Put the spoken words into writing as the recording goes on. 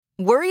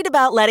Worried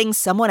about letting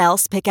someone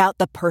else pick out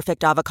the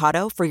perfect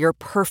avocado for your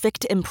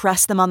perfect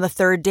impress them on the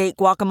third date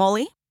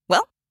guacamole?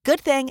 Well, good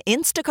thing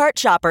Instacart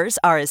shoppers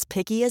are as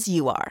picky as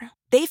you are.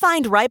 They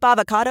find ripe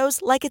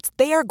avocados like it's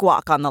their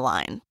guac on the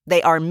line.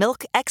 They are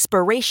milk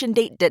expiration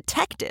date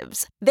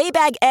detectives. They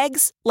bag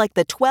eggs like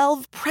the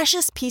 12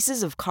 precious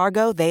pieces of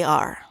cargo they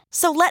are.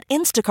 So let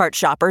Instacart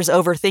shoppers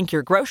overthink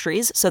your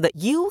groceries so that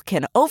you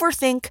can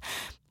overthink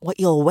what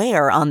you'll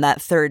wear on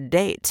that third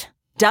date.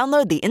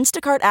 Download the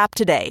Instacart app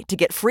today to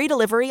get free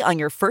delivery on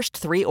your first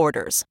 3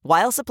 orders,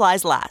 while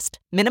supplies last.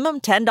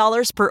 Minimum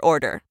 $10 per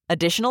order.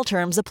 Additional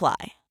terms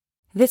apply.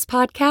 This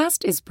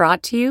podcast is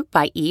brought to you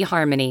by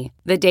eHarmony,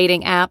 the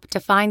dating app to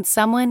find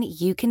someone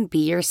you can be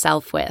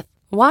yourself with.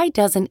 Why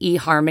doesn't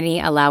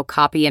eHarmony allow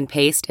copy and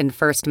paste in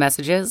first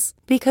messages?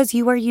 Because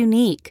you are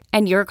unique,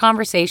 and your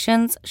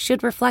conversations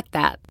should reflect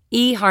that.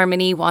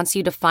 eHarmony wants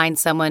you to find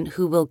someone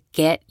who will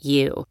get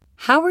you.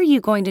 How are you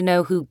going to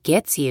know who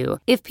gets you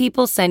if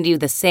people send you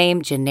the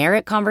same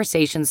generic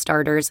conversation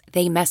starters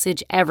they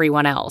message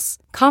everyone else?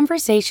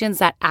 Conversations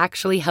that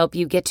actually help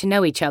you get to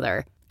know each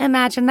other.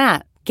 Imagine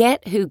that.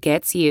 Get who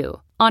gets you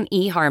on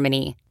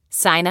eHarmony.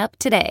 Sign up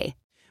today.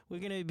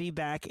 We're going to be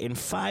back in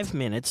 5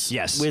 minutes.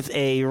 Yes. With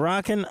a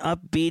rockin'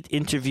 upbeat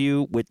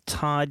interview with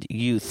Todd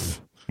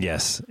Youth.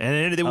 Yes,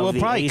 and we'll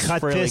probably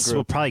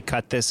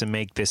cut this and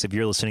make this. If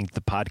you're listening to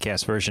the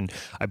podcast version,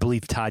 I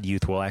believe Todd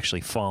Youth will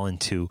actually fall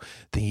into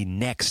the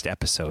next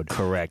episode.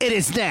 Correct. It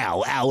is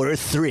now hour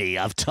 3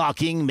 of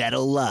Talking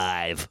Metal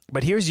Live.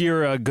 But here's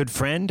your good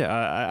friend.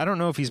 I don't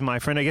know if he's my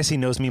friend. I guess he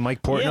knows me,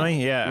 Mike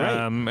Portnoy.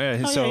 Yeah.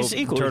 Right. So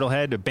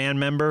Turtlehead, a band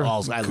member.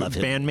 I love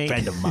him. Bandmate.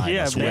 Friend of mine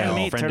Yeah, as well.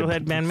 bandmate,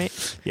 Turtlehead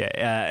bandmate.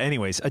 Yeah.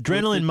 Anyways,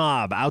 Adrenaline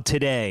Mob out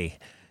today,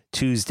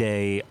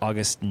 Tuesday,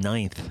 August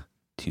 9th.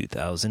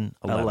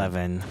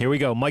 2011. Here we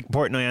go. Mike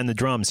Portnoy on the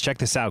drums. Check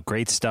this out.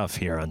 Great stuff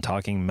here on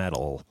Talking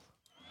Metal.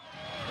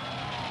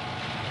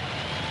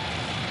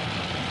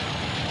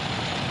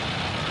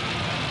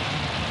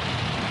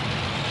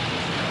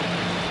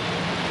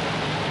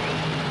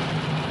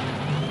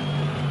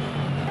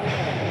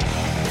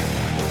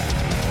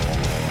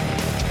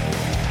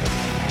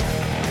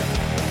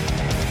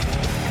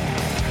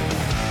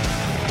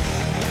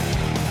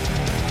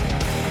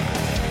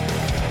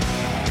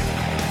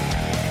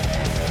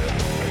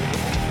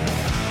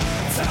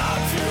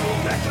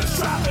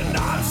 Driving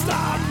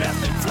non-stop,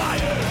 method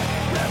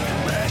flyer.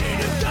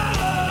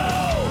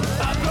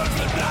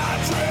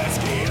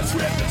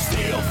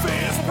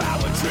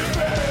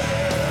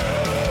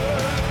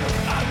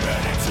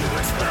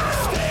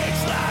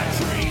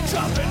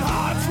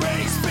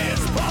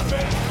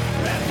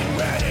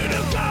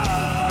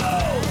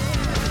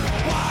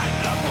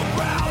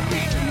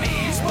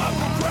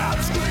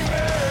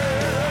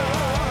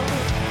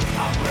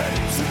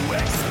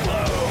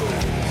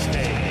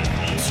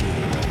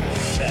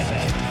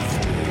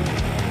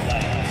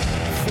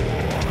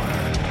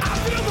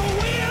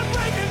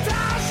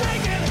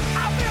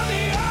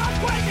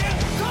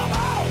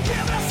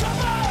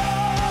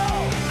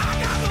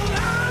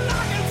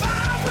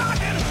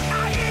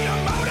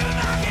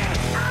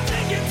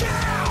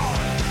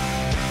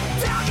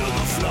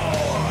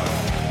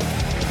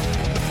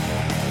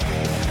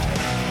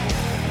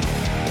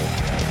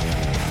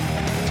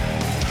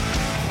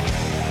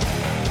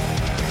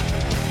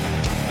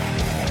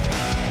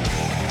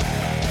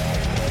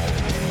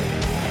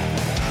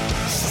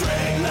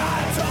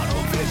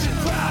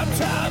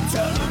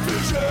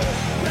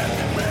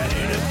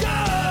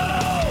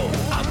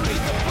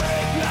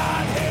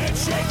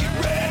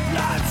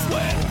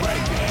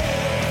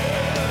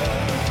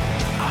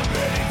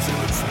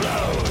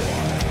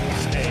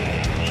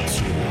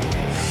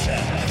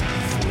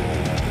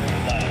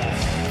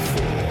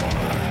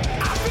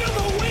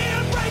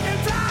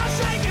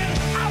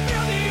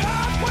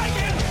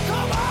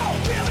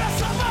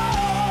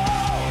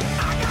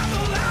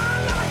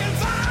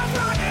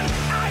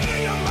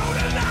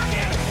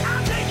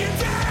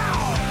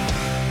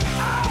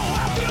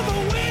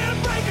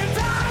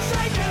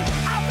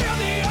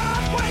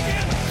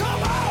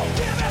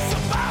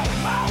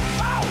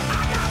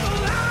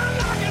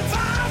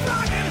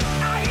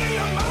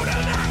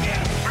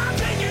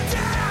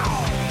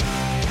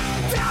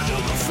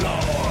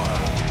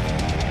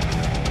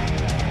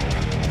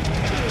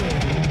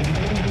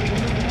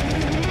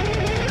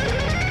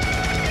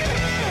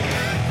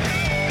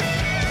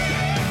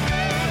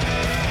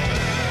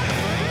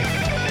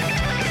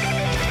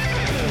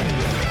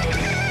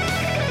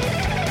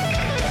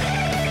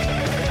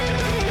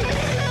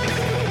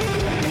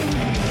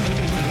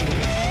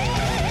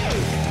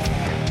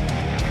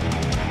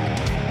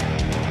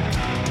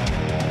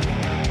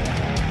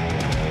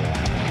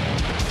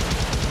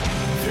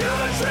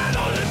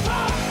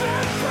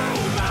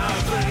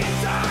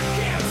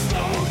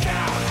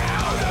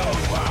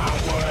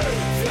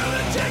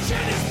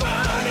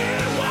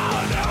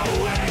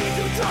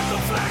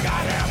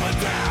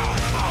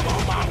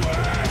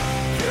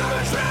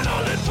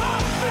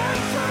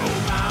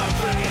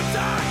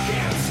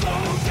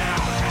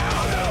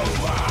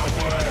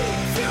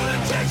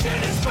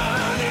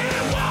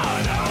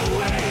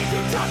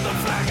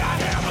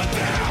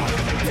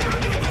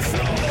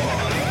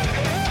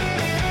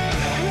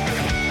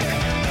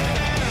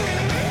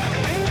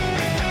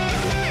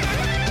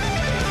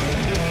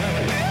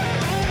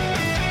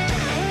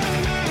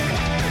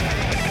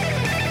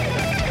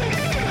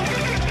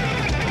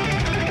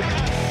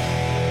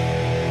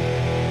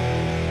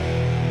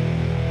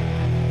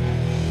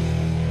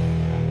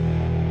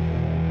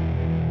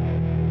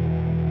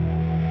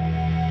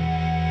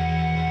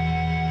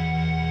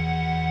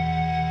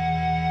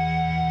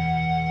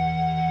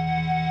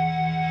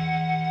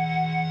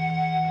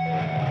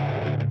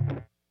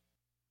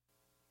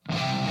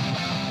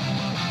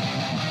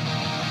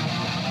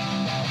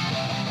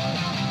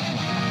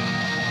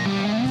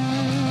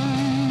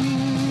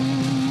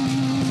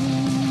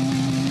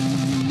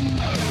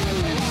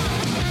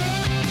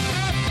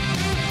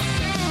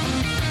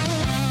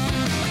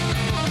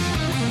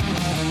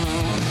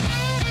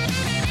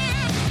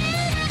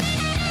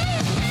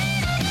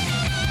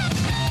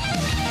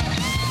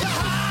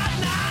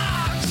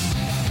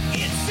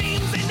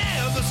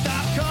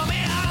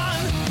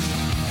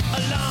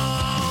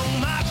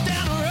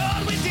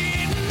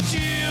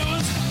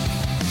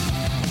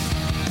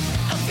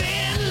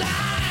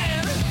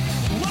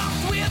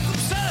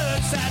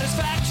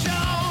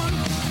 satisfaction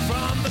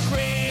from the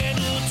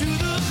cradle to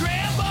the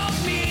grave of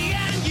me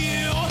and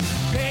you.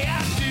 Pay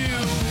our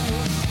due.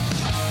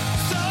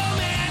 So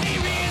many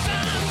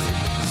reasons,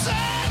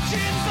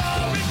 searching for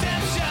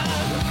redemption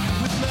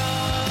with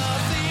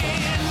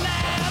nothing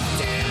left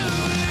to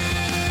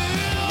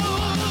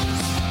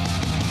lose.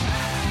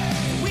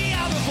 We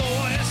are the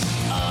voice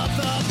of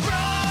the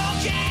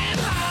broken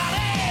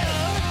hearted.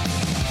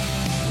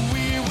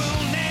 We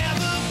will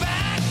never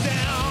back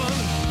down.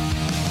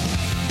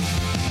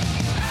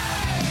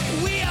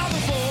 We are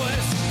the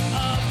voice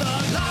of the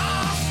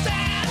lost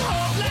and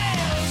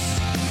hopeless.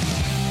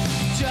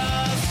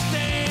 Just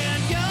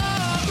stand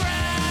your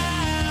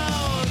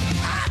ground.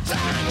 Our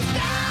time is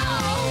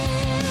now.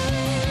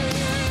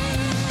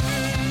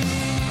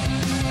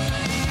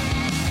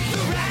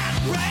 The rat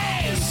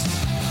race.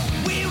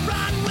 We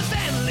run with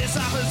endless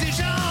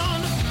opposition.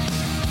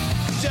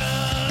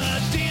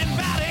 Judging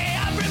by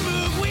every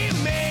move we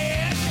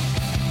make.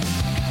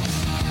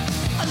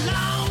 A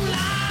long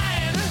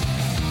line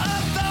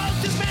of those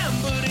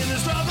dismembered in the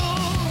struggle.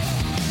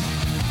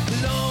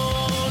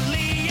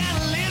 Lonely and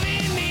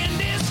living in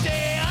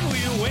disdain,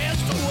 we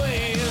waste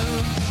away.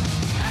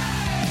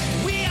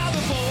 We are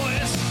the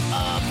voice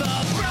of the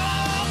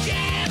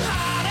broken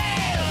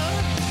hearted.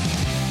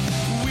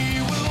 We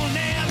will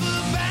never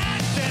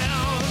back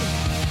down.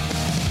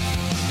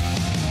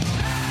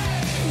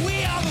 We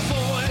are the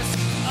voice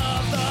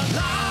of the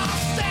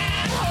lost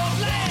and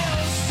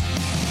hopeless.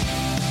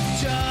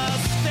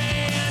 Just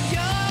stand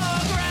your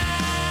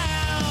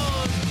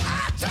ground.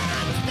 Our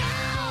time is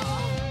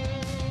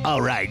now.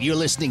 All right, you're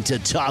listening to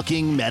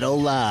Talking Metal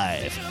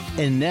Live.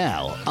 And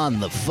now, on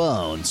the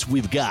phones,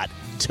 we've got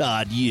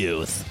Todd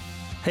Youth.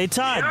 Hey,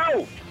 Todd.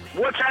 Yo,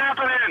 what's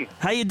happening?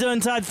 How you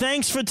doing, Todd?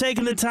 Thanks for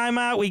taking the time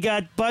out. We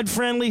got Bud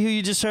Friendly, who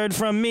you just heard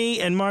from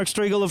me, and Mark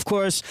Striegel, of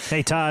course.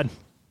 Hey, Todd.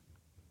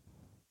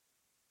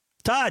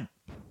 Todd.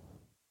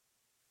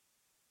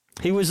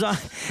 He was on.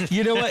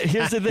 You know what?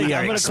 Here's the thing. We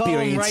I'm are going to call him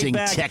right experiencing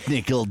back.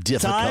 technical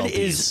difficulties. Todd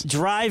is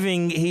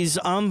driving. He's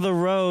on the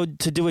road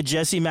to do a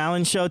Jesse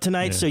Malin show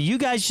tonight. Yeah. So you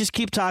guys just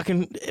keep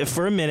talking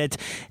for a minute,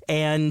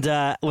 and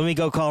let me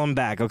go call him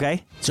back,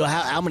 okay? So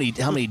how many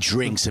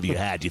drinks have you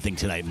had, do you think,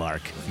 tonight,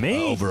 Mark?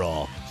 Me?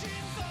 Overall.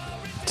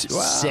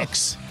 Wow.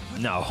 6.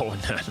 No,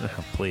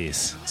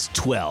 please. It's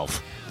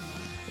 12.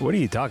 What are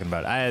you talking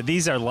about?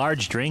 These are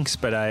large drinks,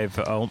 but I've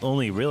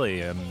only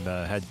really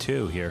had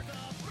 2 here.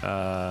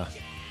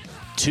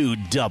 2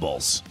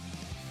 doubles.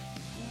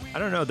 I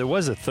don't know. There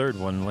was a third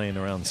one laying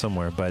around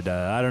somewhere, but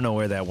I don't know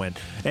where that went.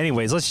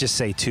 Anyways, let's just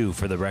say 2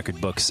 for the record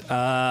books.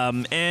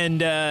 I'm trying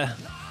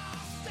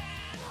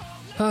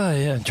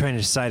to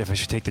decide if I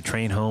should take the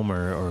train home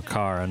or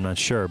car. I'm not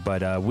sure.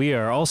 But we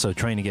are also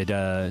trying to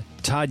get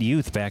Todd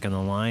Youth back on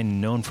the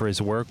line, known for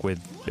his work with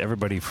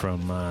everybody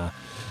from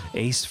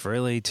Ace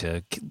Frehley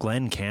to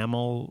Glenn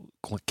Campbell,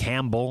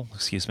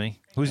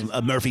 who's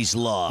Murphy's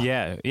Law.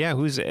 yeah,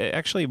 who's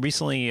actually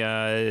recently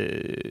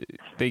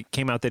they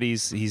came out that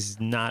he's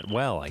not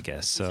well, I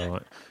guess. So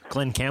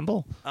Glenn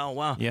Campbell. Oh,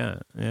 wow. Yeah.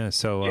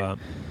 So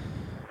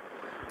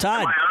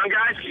Todd. Am I on,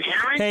 guys? Can you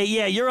hear me? Hey,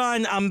 yeah, you're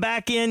on. I'm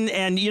back in.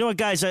 And you know what,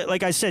 guys?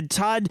 Like I said,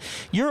 Todd,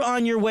 you're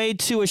on your way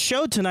to a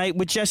show tonight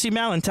with Jesse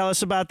Malin. Tell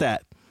us about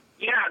that.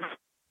 Yeah,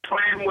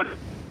 playing with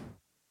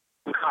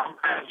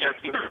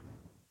Jesse.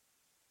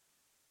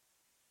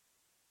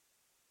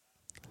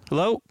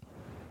 Hello?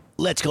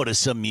 Let's go to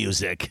some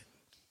music.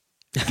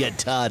 Get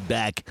Todd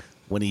back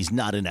when he's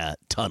not in a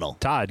tunnel.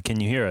 Todd, can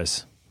you hear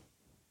us?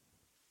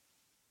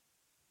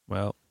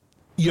 Well,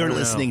 You're I don't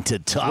listening know. to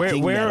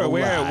Talking where Metal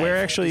Live. where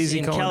actually is he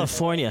in calling?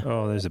 California.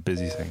 Oh, there's a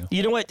busy signal.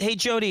 You know what? Hey,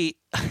 Jody,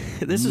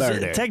 this Murder.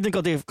 is a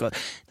technical difficulty.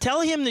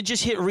 Tell him to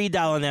just hit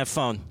redial on that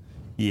phone.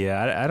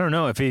 Yeah, I don't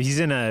know if he's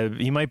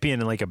he might be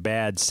in like a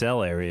bad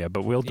cell area,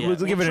 but we'll give it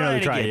try another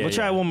it try. again. Yeah, We'll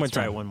try it one more Let's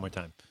try time. it one more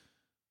time.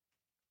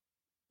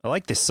 I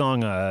like this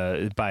song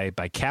by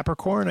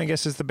Capricorn, I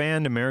guess is the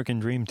band, American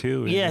Dream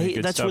 2. Yeah, Really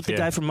good that's stuff, with the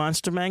guy from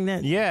Monster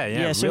Magnet.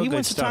 Yeah, So real he good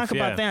wants to stuff, talk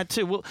about that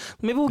too. Well,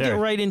 maybe we'll There,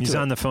 get right into he's it.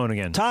 on the phone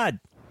again. Todd.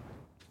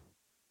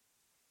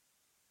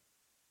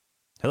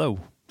 Hello,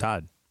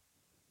 Todd.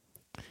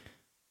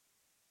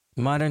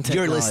 Modern technology.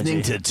 You're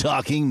listening to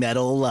Talking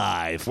Metal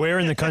Live. Where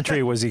in the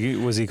country was he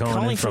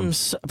calling in from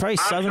probably I'm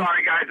southern.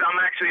 sorry, guys. I'm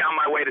actually on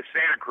my way to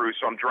Santa Cruz,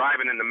 so I'm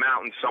driving in the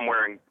mountains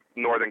somewhere in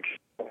northern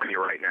California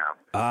right now.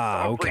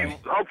 Ah, okay.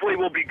 Hopefully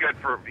we'll be good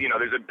for,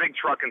 there's a big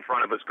truck in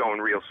front of us going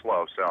real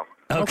slow, so.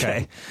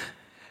 Okay.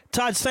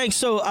 Todd, thanks.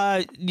 So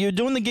you're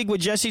doing the gig with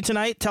Jesse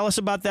tonight. Tell us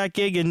about that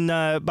gig and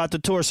about the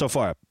tour so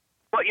far.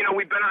 Well,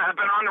 I've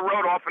been on the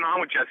road off and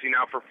on with Jesse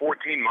now for 14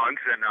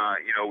 months, and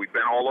we've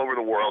been all over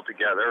the world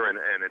together, and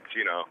it's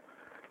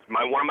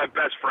one of my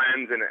best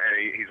friends, and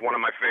he's one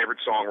of my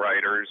favorite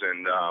songwriters,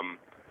 and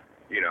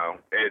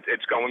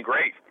it's going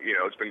great.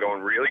 It's been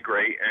going really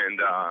great, and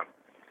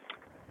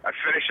I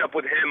finish up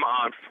with him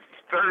on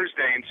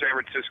Thursday in San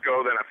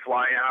Francisco. Then I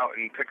fly out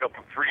and pick up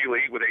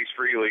Frehley with Ace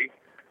Frehley,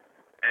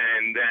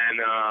 and then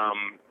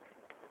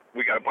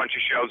we got a bunch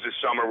of shows this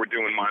summer. We're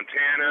doing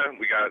Montana.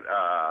 We got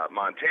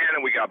Montana.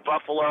 We got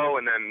Buffalo,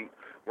 and then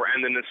we're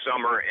ending this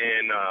summer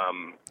in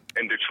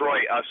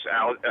Detroit. Us,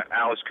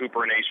 Alice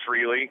Cooper, and Ace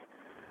Frehley.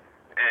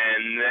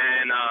 And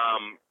then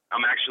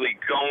I'm actually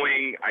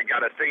going. I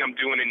got a thing I'm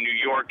doing in New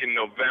York in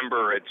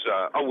November. It's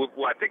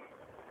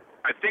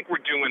I think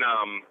we're doing.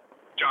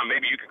 John,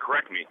 maybe you could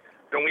correct me.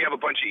 Don't we have a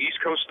bunch of East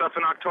Coast stuff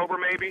in October,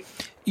 maybe?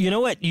 You know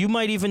what? You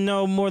might even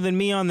know more than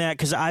me on that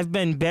because I've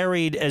been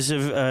buried, as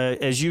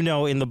you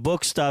know, in the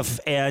book stuff.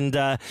 And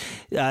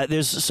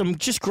there's some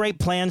just great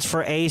plans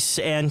for Ace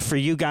and for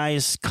you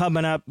guys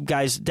coming up.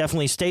 Guys,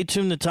 definitely stay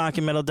tuned to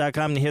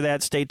TalkingMetal.com to hear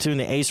that. Stay tuned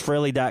to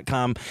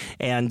AceFrehley.com.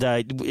 And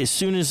as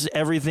soon as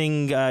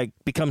everything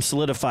becomes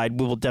solidified,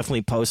 we will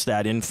definitely post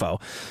that info.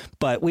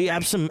 But we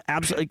have some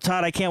absolutely...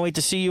 Todd, I can't wait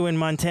to see you in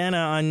Montana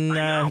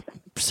on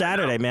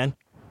Saturday, man.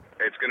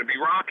 It's going to be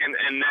rocking,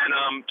 and then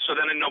so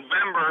then in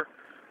November,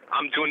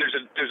 I'm doing.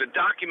 There's a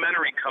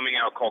documentary coming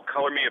out called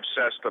 "Color Me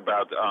Obsessed"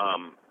 about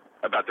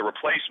the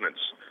Replacements,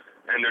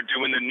 and they're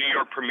doing the New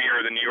York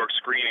premiere, the New York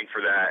screening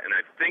for that, and I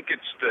think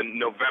it's the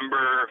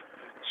November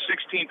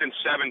 16th and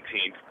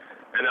 17th,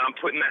 and then I'm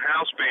putting the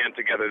house band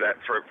together that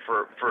for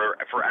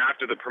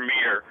after the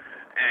premiere,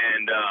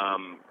 and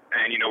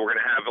you know, we're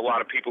going to have a lot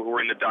of people who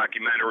are in the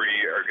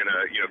documentary are going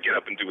to, you know, get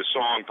up and do a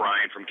song.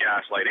 Brian from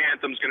Gaslight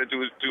Anthem's going to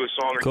do a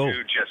song or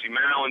two. Jesse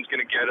Malin's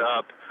going to get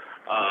up.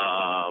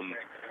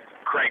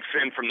 Craig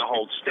Finn from The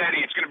Hold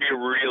Steady. It's going to be a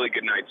really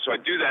good night. So I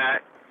do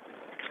that,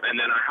 and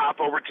then I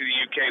hop over to the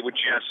UK with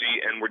Jesse,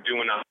 and we're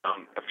doing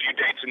a few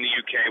dates in the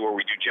UK where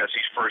we do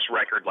Jesse's first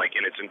record, like,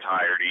 in its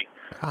entirety.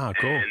 Ah,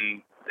 cool.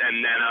 And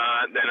then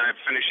I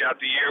finish out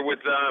the year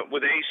with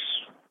Ace.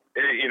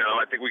 You know,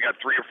 I think we got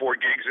 3 or 4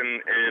 gigs in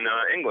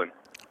England.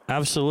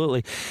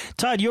 Absolutely.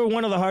 Todd, you're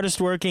one of the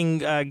hardest working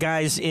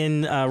guys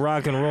in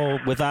rock and roll,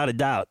 without a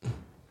doubt.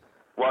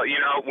 Well, you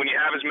know, when you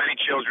have as many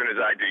children as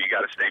I do, you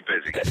got to stay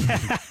busy.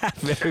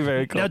 Very,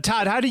 very cool. Now,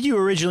 Todd, how did you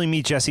originally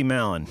meet Jesse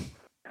Malin?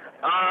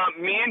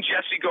 Me and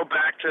Jesse go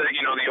back to,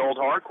 you know, the old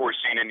hardcore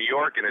scene in New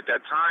York, and at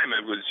that time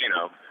it was, you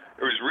know,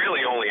 there was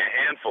really only a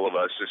handful of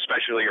us,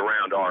 especially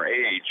around our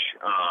age.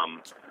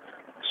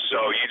 So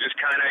you just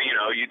kind of, you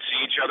know, you'd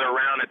see each other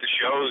around at the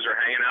shows or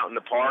hanging out in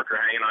the park or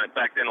hanging out.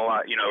 Back then, a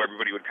lot, you know,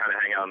 everybody would kind of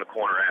hang out in the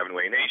corner of Avenue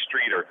A and A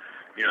Street, or,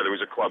 you know, there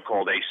was a club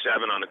called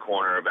A7 on the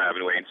corner of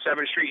Avenue A and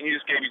 7th Street, and you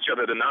just gave each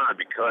other the nod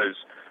because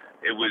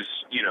it was,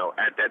 you know,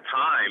 at that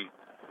time,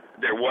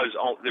 it was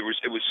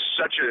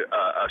such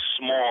a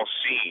small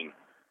scene,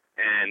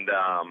 and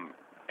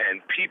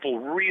people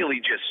really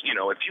just, you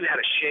know, if you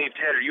had a shaved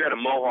head or you had a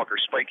mohawk or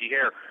spiky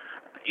hair,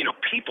 you know,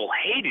 people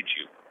hated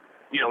you.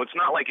 You know, it's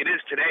not like it is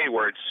today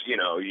where it's, you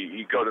know,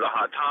 you go to the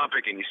Hot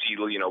Topic and you see,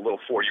 you know,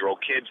 little 4-year-old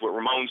kids with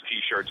Ramones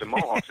T-shirts and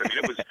mohawks. I mean,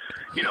 it was,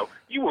 you know,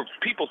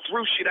 people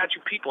threw shit at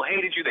you. People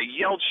hated you. They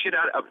yelled shit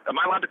at. Am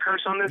I allowed to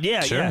curse on this?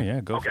 Yeah, sure, yeah.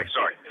 Go Okay,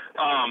 sorry.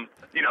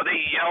 You know, they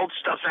yelled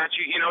stuff at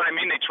you. You know what I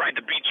mean? They tried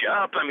to beat you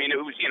up. I mean,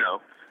 it was, you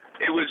know,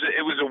 it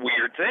was a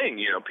weird thing.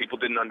 You know, people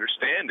didn't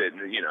understand it.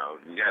 You know,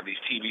 you have these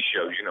TV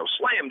shows, you know,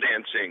 slam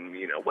dancing.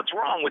 You know, what's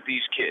wrong with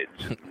these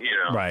kids? You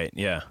know, Right.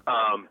 Yeah.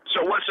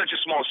 So it was such a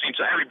small scene.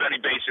 So everybody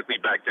basically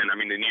back then, I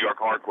mean, the New York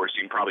hardcore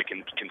scene probably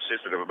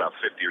consisted of about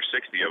 50 or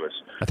 60 of us.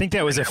 I think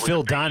that was a Phil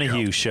was a big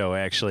Donahue show,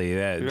 actually.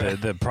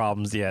 The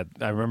problems. Yeah,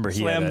 I remember he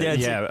Slam had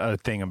dancing. a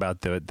thing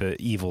about the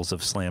evils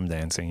of slam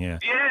dancing. Yeah.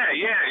 Yeah,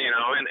 you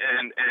know,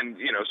 and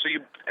you know, so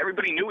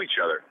everybody knew each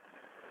other.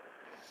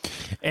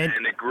 And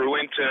And it grew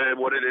into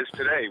what it is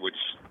today, which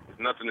has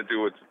nothing to do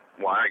with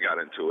why I got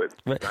into it.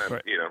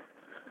 Right. You know,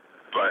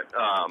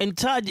 but And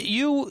Todd,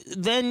 you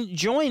then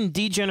joined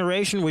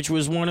D-Generation, which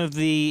was one of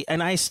the,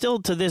 and I still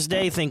to this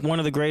day think one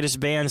of the greatest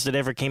bands that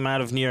ever came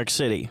out of New York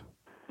City.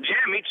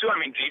 yeah, me too. I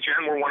mean,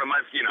 D-Gen were one of my,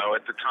 you know,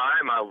 at the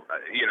time,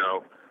 you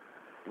know,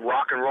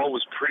 rock and roll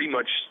was pretty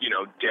much, you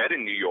know, dead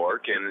in New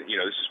York, and you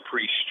know, this is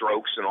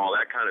pre-Strokes and all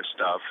that kind of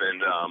stuff,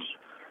 and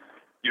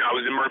you know, I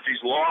was in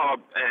Murphy's Law,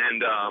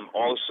 and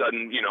all of a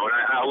sudden, you know, and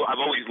I've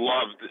always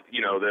loved,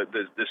 you know, the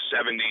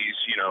 70s,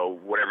 you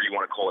know, whatever you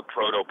want to call it,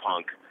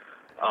 proto-punk,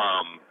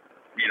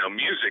 you know,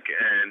 music,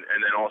 and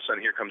then all of a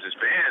sudden here comes this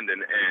band,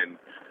 and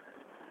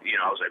you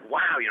know, I was like,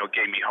 wow, you know, it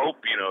gave me hope,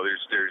 you know,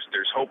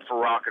 there's hope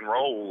for rock and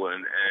roll,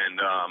 and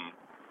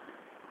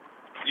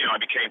you know,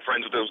 I became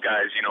friends with those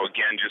guys, you know,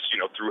 again, just, you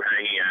know, through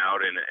hanging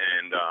out,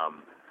 and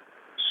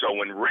so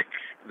when Rick,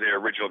 the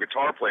original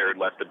guitar player, had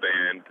left the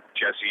band,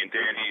 Jesse and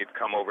Danny had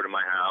come over to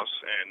my house,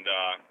 and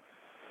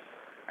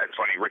it's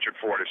funny, Richard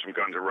Fortis from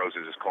Guns N'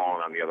 Roses is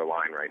calling on the other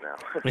line right now.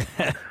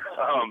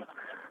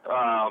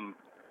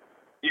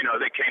 You know,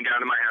 they came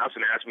down to my house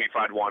and asked me if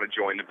I'd want to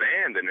join the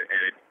band, and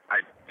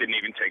I didn't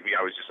even take me.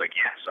 I was just like,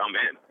 yes, I'm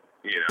in.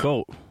 You know.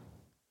 Cool.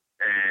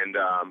 And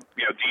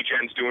you know,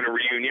 D-Gen's doing a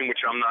reunion,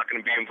 which I'm not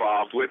going to be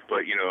involved with,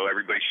 but you know,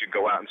 everybody should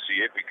go out and see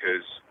it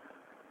because,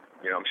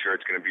 you know, I'm sure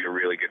it's going to be a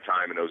really good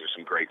time, and those are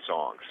some great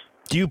songs.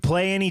 do you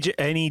play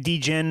any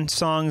D-Gen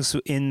songs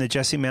in the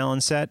Jesse Malin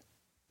set?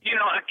 You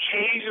know,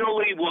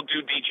 occasionally we'll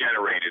do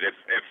Degenerated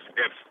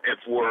if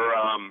we're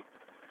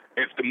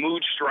if the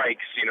mood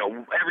strikes,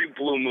 every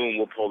blue moon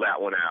we'll pull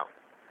that one out.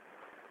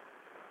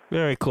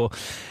 Very cool.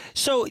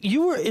 So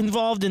you were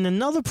involved in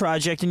another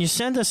project, and you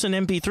sent us an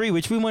MP3,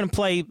 which we want to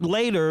play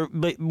later,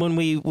 but when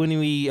we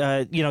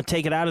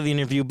take it out of the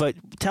interview. But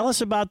tell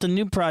us about the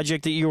new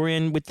project that you were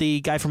in with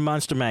the guy from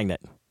Monster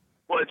Magnet.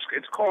 Well,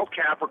 it's called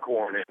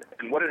Capricorn,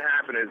 and what had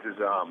happened is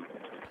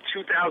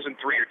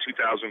 2003 or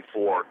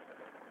 2004,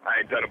 I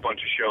had done a bunch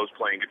of shows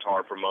playing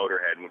guitar for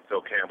Motorhead. When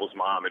Phil Campbell's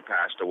mom had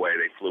passed away,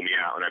 they flew me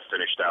out, and I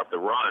finished out the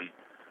run.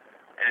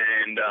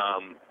 And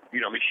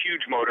I'm a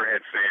huge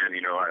Motorhead fan,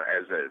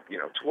 as a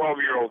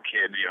 12-year-old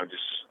kid,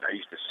 I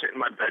used to sit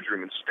in my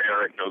bedroom and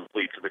stare at No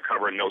Sleep to the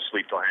cover of No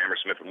Sleep Till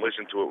Hammersmith and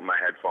listen to it with my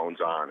headphones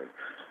on. And,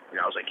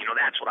 I was like,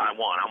 that's what I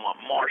want. I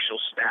want Marshall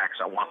stacks.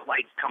 I want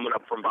light coming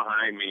up from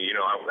behind me,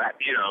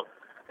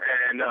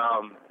 And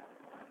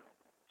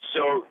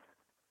so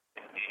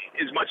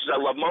as much as I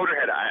love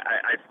Motorhead,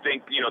 I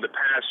think, the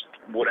past,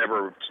 10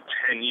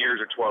 years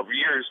or 12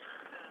 years,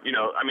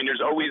 there's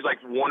always like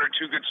one or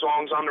two good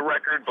songs on the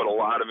record, but a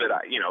lot of it,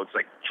 it's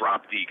like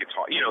drop D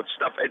guitar, it's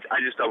stuff.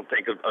 I just don't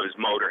think of as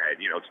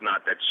Motorhead. It's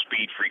not that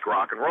speed freak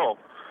rock and roll.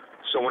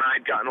 So when I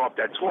had gotten off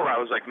that tour, I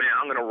was like, man,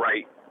 I'm gonna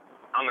write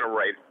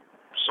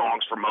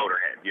songs for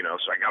Motorhead.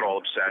 So I got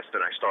all obsessed and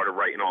I started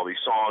writing all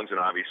these songs, and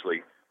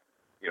obviously,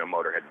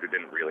 Motorhead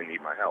didn't really need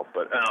my help,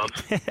 but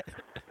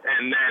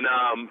and then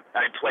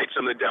I played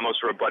some of the demos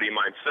for a buddy of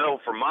mine, Phil,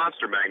 from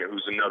Monster Magnet,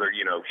 who's another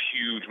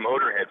huge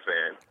Motorhead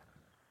fan.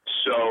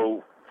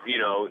 So,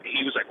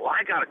 he was like, well,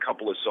 I got a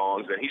couple of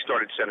songs. And he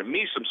started sending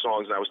me some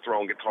songs, and I was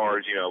throwing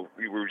guitars.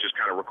 We were just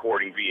kind of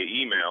recording via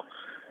email.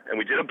 And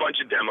we did a bunch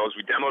of demos.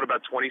 We demoed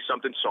about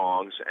 20-something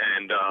songs,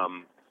 and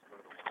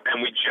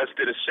we just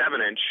did a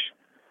 7-inch.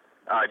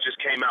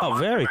 Just came out. Oh,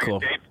 very cool.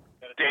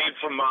 Dave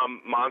from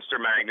Monster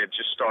Magnet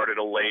just started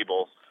a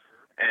label,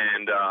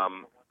 and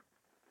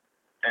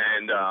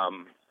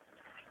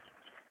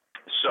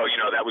so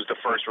that was the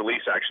first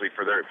release actually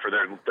for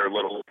their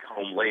little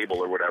home label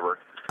or whatever.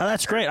 Oh,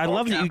 that's great! I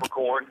love that you.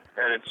 Capricorn,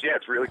 and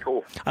it's really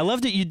cool. I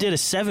love that you did a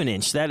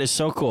 7-inch. That is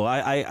so cool.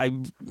 I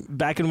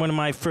back in one of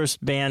my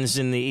first bands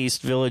in the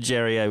East Village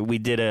area, we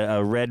did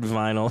a red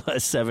vinyl, a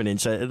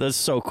 7-inch. That's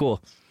so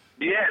cool.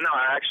 Yeah, no,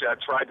 I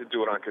tried to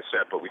do it on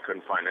cassette, but we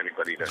couldn't find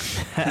anybody to.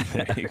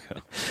 There you go.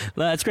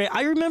 Well, that's great.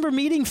 I remember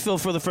meeting Phil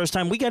for the first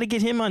time. We got to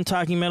get him on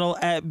Talking Metal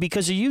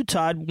because of you,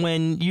 Todd,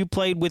 when you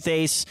played with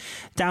Ace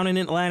down in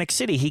Atlantic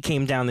City. He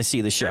came down to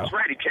see the show. That's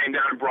right. He came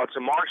down and brought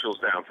some Marshalls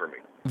down for me.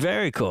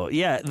 Very cool.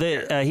 Yeah, Phil's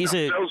been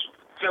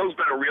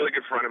a really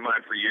good friend of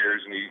mine for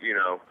years, and he,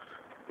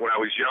 when I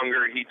was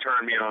younger, he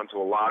turned me on to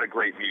a lot of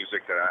great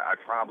music that I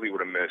probably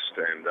would have missed,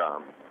 and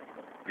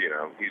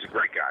he's a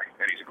great guy,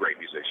 and he's a great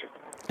musician.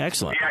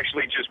 Excellent. He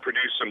actually just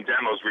produced some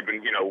demos. We've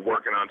been,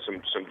 working on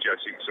some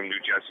new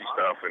Jesse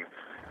stuff, and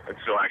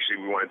so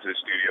actually we went into the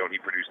studio and he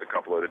produced a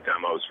couple of the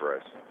demos for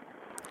us.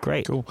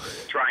 Great. Cool.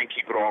 Try and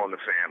keep it all in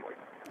the family.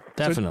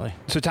 Definitely.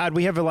 So Todd,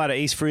 we have a lot of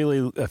Ace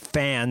Frehley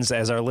fans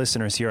as our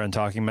listeners here on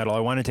Talking Metal. I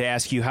wanted to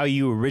ask you how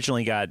you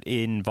originally got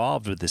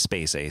involved with the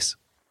Space Ace.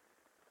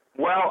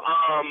 Well,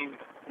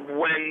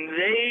 when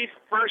they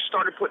first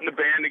started putting the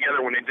band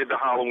together, when they did the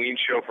Halloween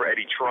show for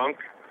Eddie Trunk,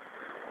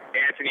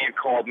 Anthony had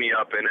called me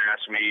up and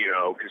asked me,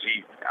 because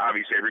he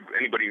obviously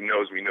anybody who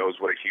knows me knows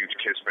what a huge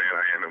Kiss fan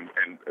I am,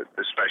 and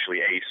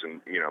especially Ace.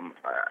 And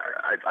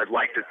I'd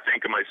like to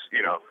think of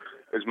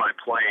as my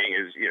playing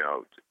is,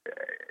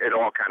 it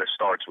all kind of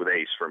starts with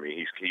Ace for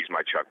me. He's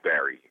my Chuck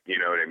Berry. You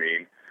know what I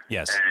mean?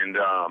 Yes.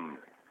 And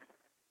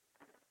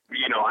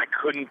I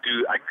couldn't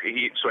do.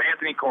 So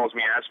Anthony calls me,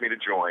 asks me to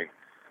join.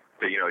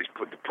 He's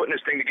putting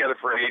this thing together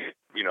for Ace.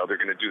 They're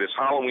going to do this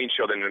Halloween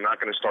show, then they're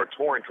not going to start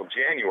touring until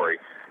January.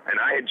 And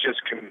I had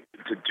just committed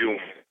to doing,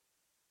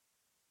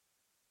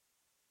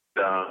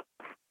 there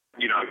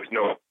was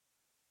no.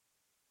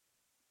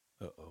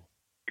 Uh-oh.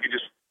 You could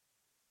just.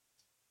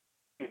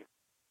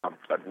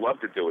 I'd love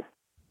to do it,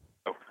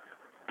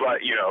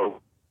 but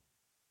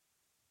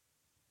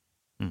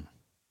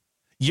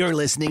You're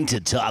listening to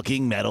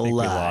Talking Metal Live.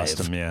 We lost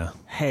him, yeah.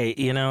 Hey,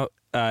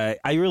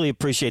 I really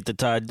appreciate that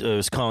Todd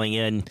was calling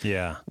in.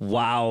 Yeah.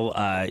 While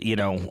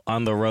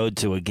on the road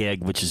to a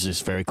gig, which is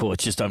just very cool.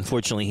 It's just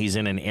unfortunately he's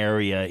in an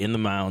area in the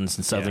mountains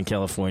in Southern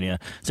California.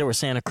 Is that where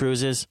Santa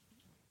Cruz is?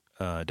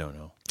 I don't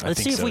know.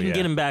 Let's see if we can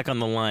get him back on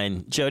the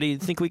line. Jody, you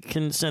think we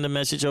can send a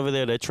message over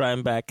there to try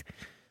him back?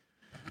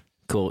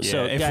 Cool. Yeah,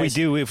 so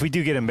if we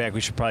do get him back,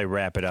 we should probably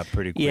wrap it up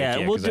pretty quick.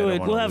 Yeah, we'll do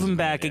it. We'll have him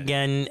back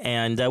again,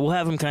 and we'll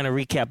have him kind of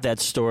recap that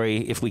story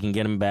if we can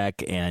get him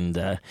back.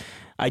 And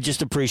I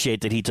just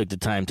appreciate that he took the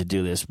time to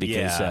do this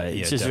because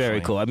it's just very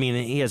cool. I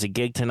mean, he has a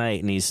gig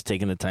tonight, and he's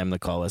taking the time to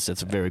call us.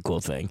 That's a very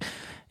cool thing.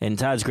 And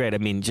Todd's great. I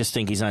mean, just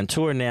think he's on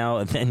tour now,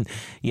 and then,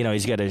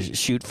 he's got to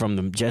shoot from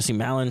the Jesse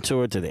Malin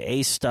tour to the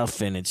Ace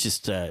stuff, and it's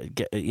just,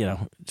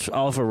 it's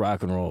all for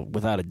rock and roll,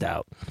 without a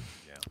doubt.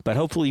 But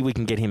hopefully we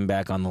can get him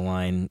back on the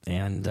line.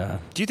 And do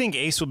you think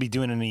Ace will be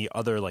doing any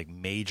other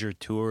major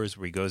tours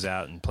where he goes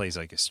out and plays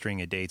a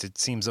string of dates? It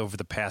seems over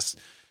the past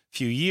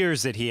few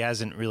years that he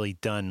hasn't really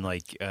done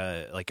like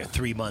a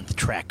 3-month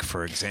trek,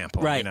 for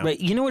example. Right, you know? right.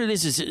 You know what it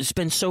is it's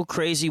been so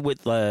crazy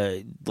with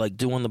like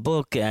doing the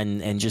book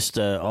and just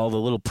all the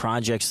little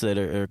projects that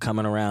are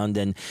coming around.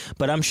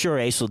 But I'm sure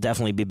Ace will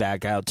definitely be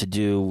back out to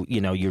do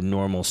your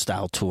normal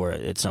style tour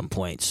at some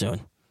point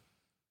soon.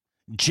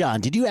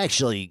 John, did you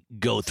actually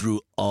go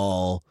through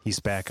all He's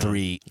back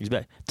 3? He's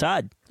back.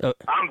 Todd.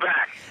 I'm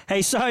back.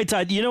 Hey, sorry,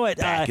 Todd. You know what?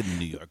 Back in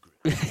New York.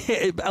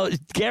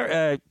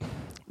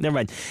 Never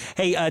mind.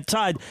 Hey,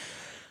 Todd,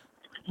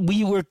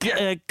 we were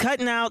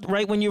cutting out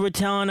right when you were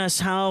telling us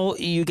how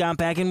you got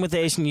back in with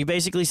Ace, and you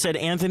basically said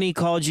Anthony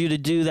called you to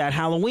do that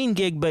Halloween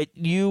gig, but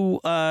you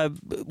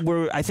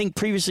were, I think,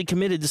 previously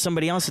committed to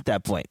somebody else at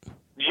that point.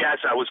 Yes,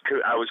 I was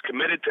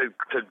committed to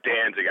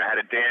Danzig. I had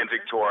a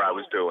Danzig tour I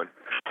was doing,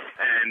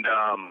 and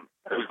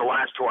it was the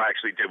last tour I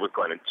actually did with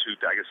Glenn I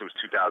guess it was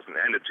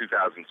end of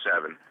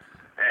 2007,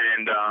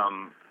 and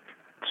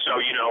so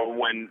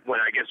when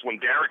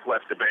Derek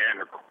left the band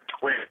or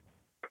quit.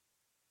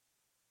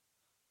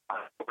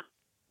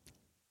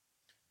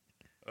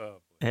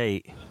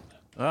 Hey.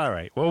 All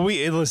right. Well,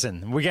 we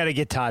got to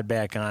get Todd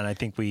back on. I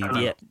think we.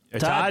 Yeah.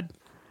 Todd?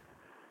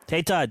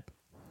 Hey, Todd.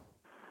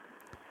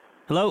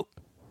 Hello?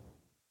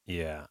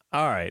 Yeah.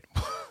 All right.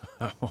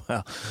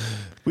 Well,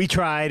 we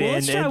tried.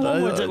 Let's try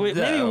one more time.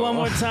 Maybe one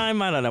more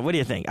time. I don't know. What do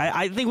you think?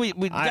 I think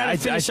we got to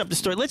finish up the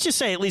story. Let's just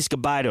say at least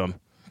goodbye to him.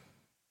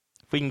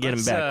 If we can get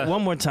him back.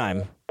 One more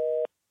time.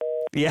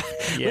 Yeah.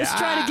 Let's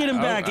try to get him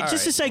back.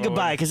 Just to say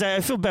goodbye, because I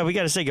feel bad. We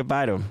got to say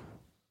goodbye to him.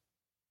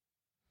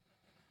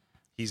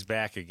 He's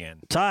back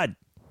again. Todd.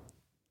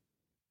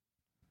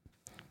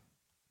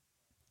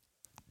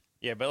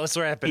 Yeah, but let's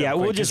wrap it up. Yeah,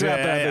 we'll just wrap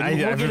it up.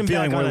 We'll get him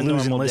back on a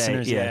normal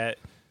day. Yeah.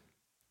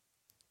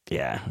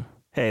 Yeah.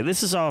 Hey,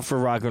 this is all for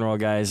rock and roll,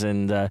 guys,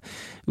 and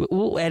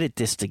we'll edit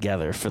this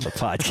together for the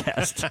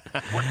podcast.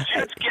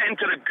 Let's get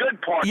into the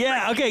good part.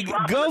 Yeah, okay,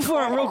 go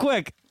for it real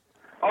quick.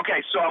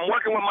 Okay, so I'm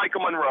working with Michael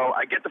Monroe.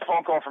 I get the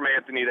phone call from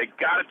Anthony. They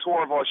got a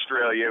tour of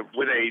Australia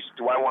with Ace.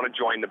 Do I want to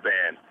join the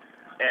band?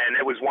 And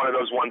it was one of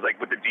those ones like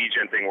with the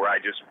DJ thing where I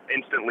just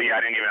instantly,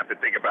 I didn't even have to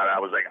think about it. I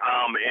was like,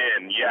 I'm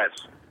in, yes.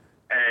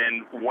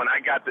 And when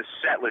I got the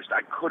set list,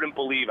 I couldn't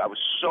believe, I was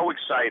so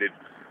excited.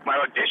 My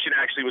audition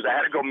actually was I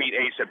had to go meet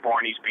Ace at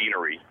Barney's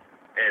Beanery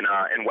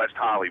in West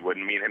Hollywood,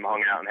 and me and him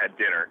hung out and had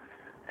dinner.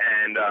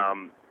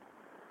 And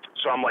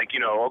so I'm like,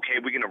 okay,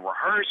 we're going to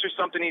rehearse or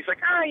something. He's like,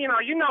 you know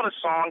the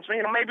songs.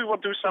 Maybe we'll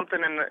do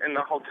something in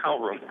the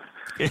hotel room.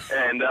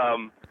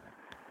 And,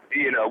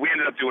 we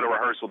ended up doing a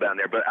rehearsal down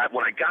there. But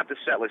when I got the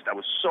set list, I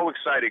was so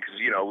excited because,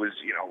 it was,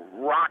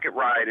 Rocket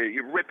Ride,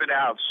 You Rip It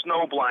Out,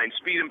 Snowblind,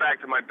 Speeding Back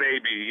to My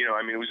Baby.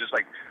 It was just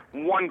like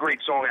one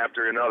great song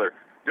after another.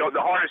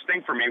 The hardest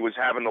thing for me was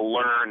having to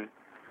learn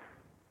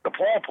the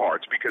Paul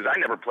parts because I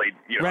never played.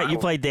 Right, you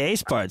played the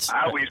Ace parts.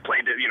 I always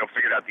played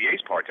figured out the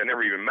Ace parts. I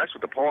never even messed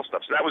with the Paul stuff.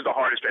 So that was the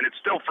hardest, and it's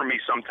still for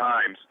me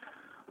sometimes.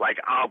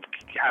 Like I'll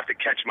have to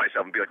catch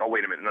myself and be like, "Oh,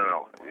 wait a minute,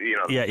 no."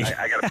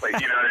 I got to play.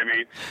 You know what I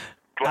mean?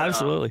 But,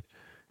 absolutely.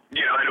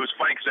 And it was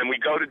funny because then we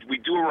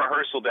do a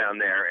rehearsal down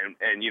there, and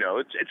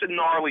it's a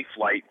gnarly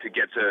flight to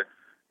get to.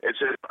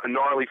 It's a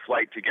gnarly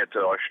flight to get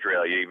to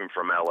Australia, even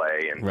from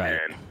LA, and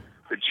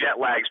the jet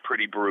lag's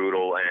pretty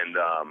brutal, and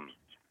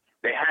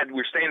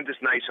we're staying at this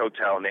nice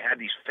hotel, and they had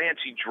these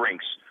fancy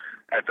drinks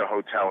at the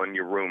hotel in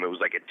your room. It was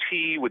like a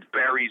tea with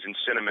berries and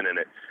cinnamon in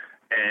it,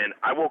 and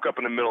I woke up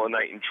in the middle of the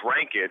night and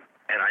drank it,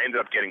 and I ended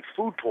up getting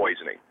food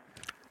poisoning.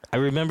 I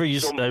remember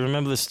I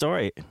remember the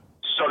story.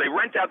 So they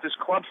rent out this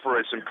club for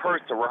us in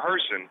Perth to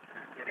rehearse in,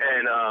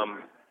 and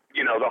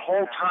the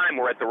whole time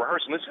we're at the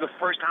rehearsal, this is the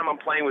first time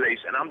I'm playing with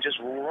Ace, and I'm just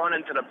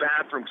running to the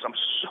bathroom because I'm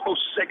so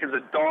sick as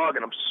a dog,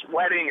 and I'm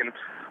sweating, and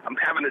I'm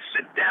having to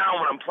sit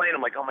down when I'm playing. I'm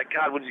like, oh my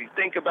God, what does he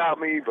think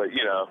about me? But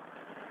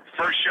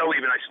first show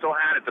even, I still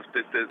had it.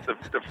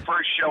 The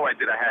first show I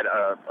did, I had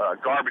a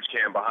garbage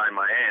can behind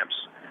my amps,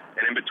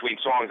 and in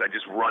between songs, I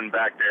just run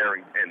back there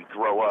and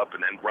throw up,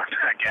 and then run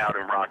back out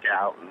and rock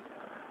out.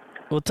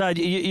 Well, Todd,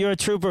 you're a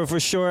trooper for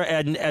sure,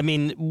 and I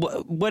mean,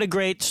 what a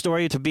great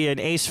story to be an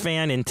Ace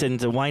fan and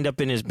to wind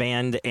up in his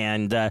band,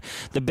 and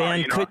the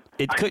band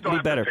couldn't be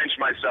better. I pinch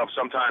myself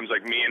sometimes,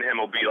 like me and him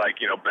will be like,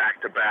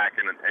 back to back,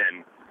 and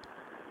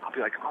I'll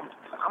be like,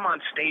 I'm on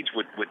stage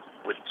with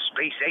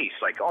Space Ace,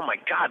 like, oh my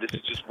God, this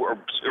is just,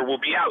 or we'll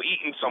be out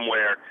eating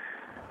somewhere,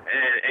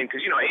 and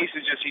because Ace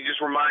is he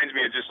just reminds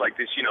me of just like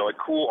this, a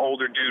cool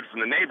older dude from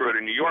the neighborhood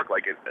in New York,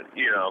 like and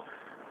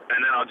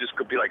then I'll just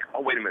be like,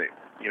 oh wait a minute.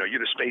 You're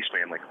the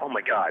spaceman. Like, oh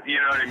my God, you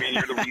know what I mean?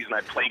 You're the reason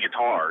I play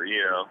guitar.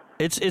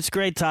 It's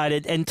great, Todd.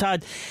 And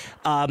Todd,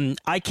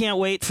 I can't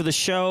wait for the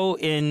show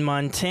in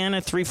Montana,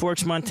 Three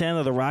Forks,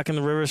 Montana, the Rock and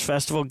the Rivers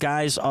Festival.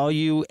 Guys, all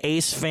you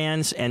Ace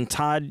fans and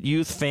Todd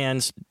Youth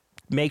fans,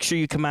 make sure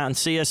you come out and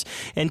see us.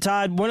 And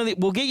Todd,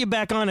 we'll get you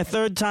back on a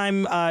third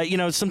time.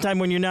 Sometime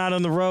when you're not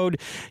on the road,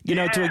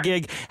 to a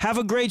gig. Have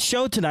a great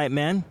show tonight,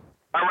 man.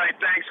 All right,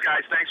 thanks,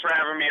 guys. Thanks for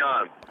having me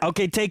on.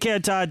 Okay, take care,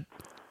 Todd.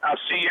 I'll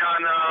see you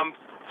on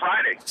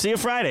Friday. See you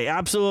Friday.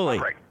 Absolutely.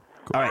 All right.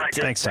 All right.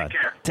 good. Thanks, Todd.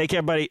 Take care. Take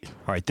care, buddy.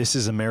 All right, this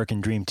is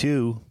American Dream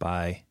 2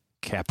 by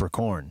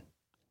Capricorn,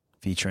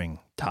 featuring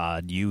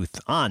Todd Youth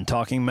on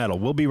Talking Metal.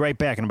 We'll be right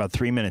back in about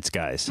 3 minutes,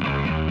 guys.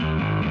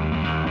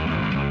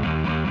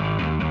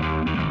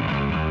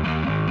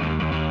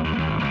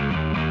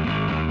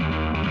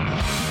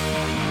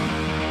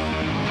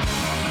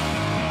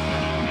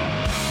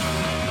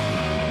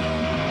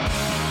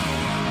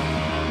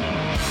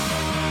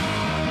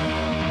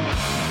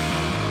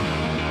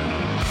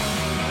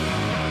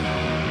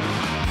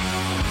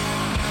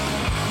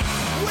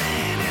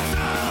 When it's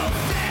all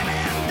said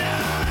and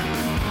done,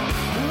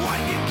 what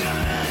you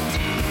gonna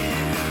do?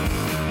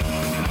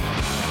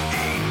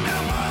 Ain't no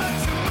more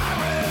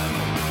tomorrow,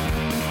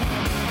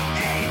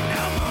 ain't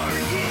no more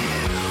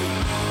you.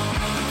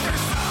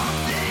 There's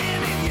something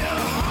in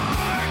your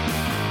heart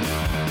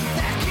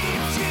that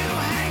keeps you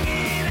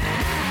hanging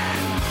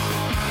on.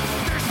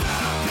 There's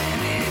something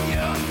in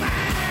your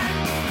mind,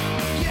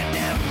 you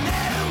never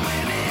know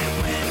when it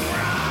went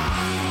wrong.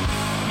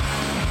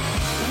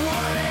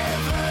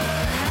 Whatever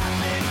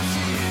happened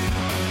to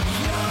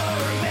your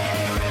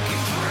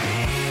American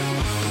dream?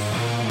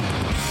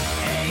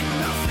 Ain't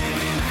nothing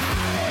in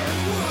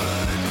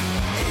Hollywood,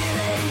 it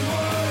ain't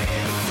what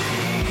it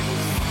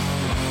seems.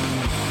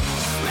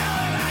 Smell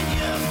it on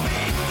your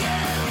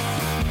fingers,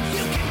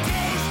 you can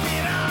taste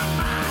it on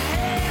my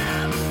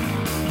hand.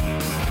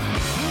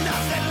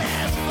 Nothing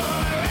lasts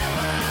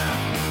forever,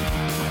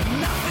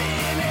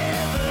 nothing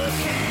ever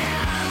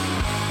can.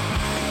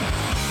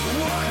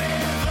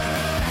 Whatever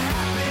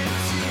happened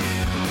to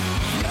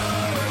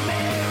your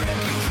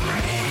American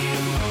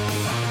dream?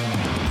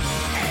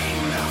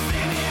 Ain't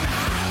nothing in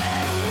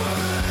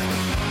Hollywood,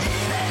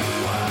 it ain't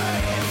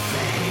what it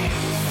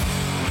seems.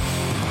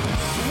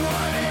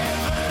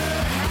 Whatever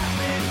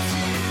happened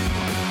to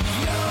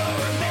your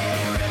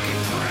American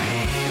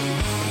dream?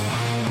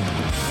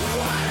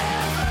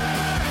 Whatever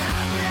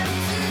happened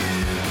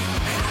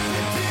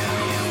to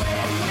you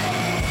and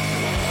me?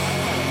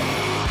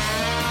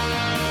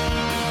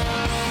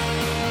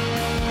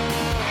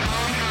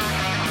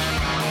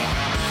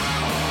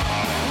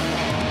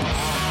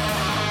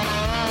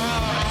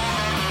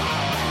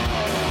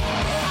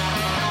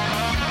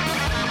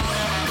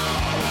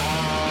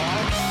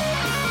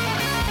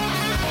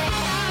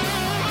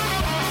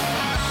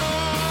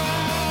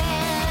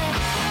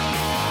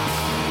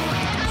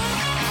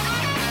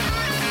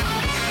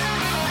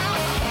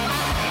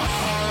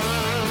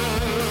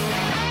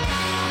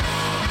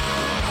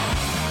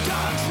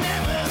 Dogs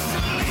never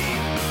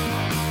sleep,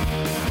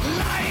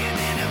 lying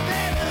in a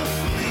bed of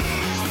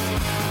fleas.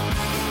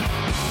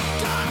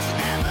 Dogs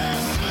never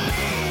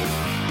sleep,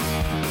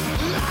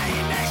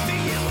 lying next to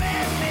you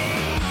and me.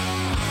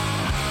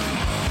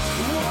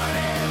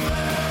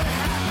 Whatever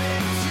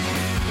happened to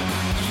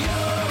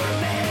your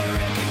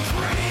American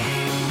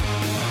dream?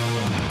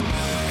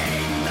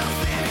 Ain't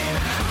nothing in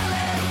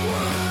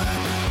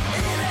Hollywood,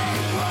 it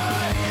ain't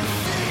what it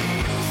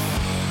seems.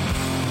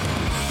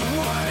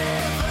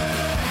 Whatever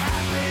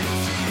happened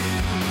to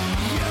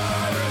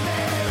your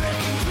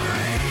American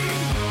dream?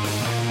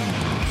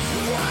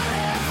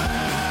 Whatever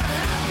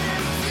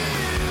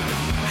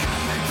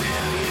happened to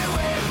you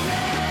and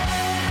me?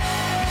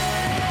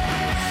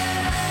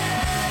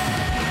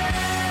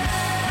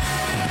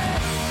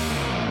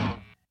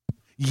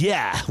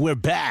 Yeah, we're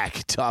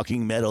back.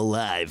 Talking Metal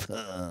Live.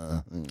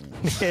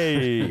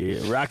 Hey,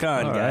 rock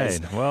on, All guys.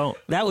 right. Well,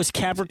 That was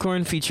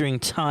Capricorn featuring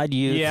Todd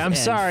Youth. yeah, I'm and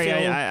sorry.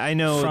 Phil I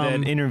know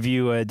from- that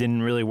interview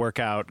didn't really work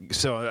out,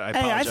 so I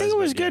apologize. Hey, I think it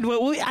was but yeah. good.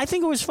 Well, I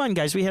think it was fun,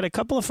 guys. We had a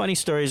couple of funny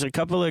stories, a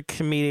couple of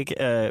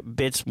comedic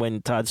bits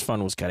when Todd's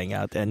fun was cutting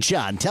out. And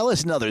John, tell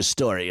us another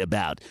story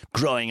about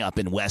growing up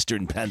in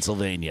Western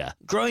Pennsylvania.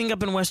 growing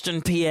up in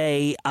Western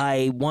PA,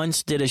 I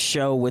once did a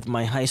show with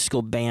my high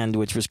school band,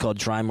 which was called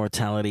Dry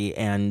Mortality,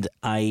 and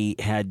I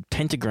had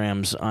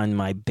pentagrams on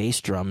my bass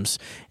drums.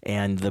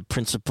 And the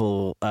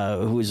principal,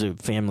 who was a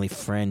family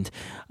friend,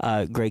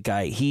 great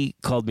guy, he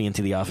called me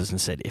into the office and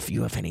said, "If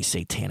you have any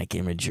satanic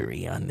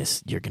imagery on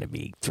this, you're going to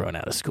be thrown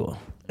out of school."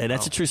 And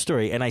that's a true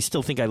story. And I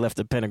still think I left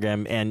a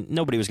pentagram, and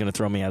nobody was going to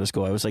throw me out of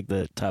school. I was like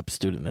the top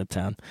student in the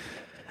town.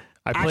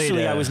 I played,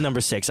 Actually, I was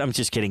number 6. I'm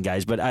just kidding,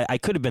 guys. But I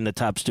could have been the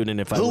top student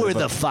if I. Who were would've-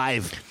 the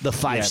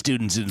five Yeah.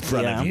 students in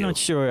front yeah, of you? I'm not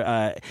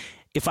sure.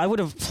 If I would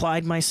have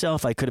applied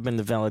myself, I could have been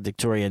the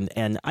valedictorian,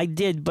 and I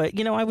did. But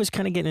I was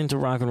kind of getting into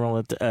rock and roll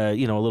at a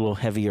little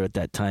heavier at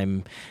that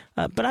time.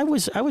 But I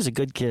was a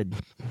good kid.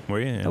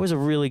 Were you? I was a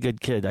really good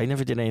kid. I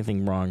never did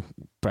anything wrong,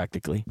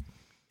 practically.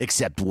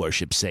 Except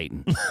worship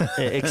Satan.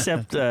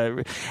 Except,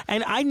 and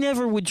I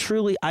never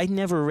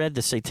read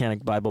the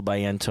Satanic Bible by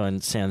Anton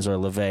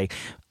Sanzar LaVey.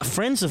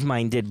 Friends of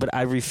mine did, but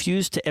I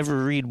refused to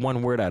ever read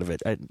one word out of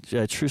it.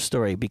 A true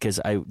story, because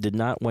I did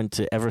not want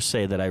to ever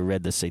say that I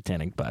read the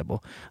Satanic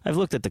Bible. I've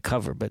looked at the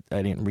cover, but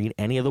I didn't read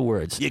any of the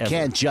words. You ever.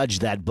 can't judge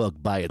that book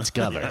by its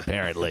cover,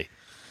 apparently.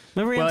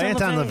 Remember Well,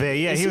 Anton LaVey?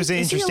 LaVey, yeah, Is he was an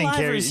is he interesting alive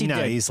or character. is he No,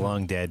 dead? he's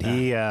long dead.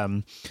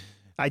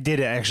 I did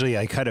actually.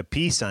 I cut a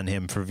piece on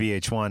him for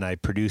VH1. I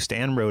produced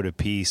and wrote a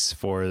piece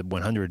for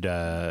 100.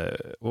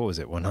 What was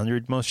it?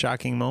 100 most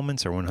shocking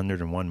moments or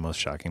 101 most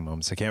shocking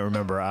moments? I can't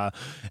remember.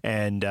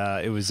 And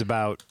it was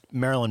about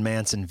Marilyn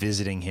Manson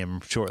visiting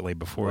him shortly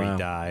before he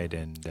died.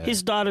 And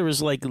his daughter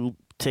is like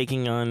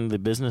taking on the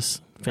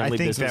business. Family I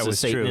think business that was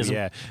Satanism. true.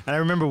 Yeah, and I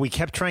remember we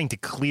kept trying to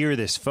clear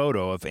this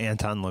photo of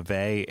Anton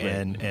LaVey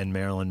and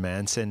Marilyn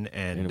Manson,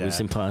 and it was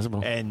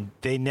impossible. And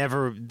they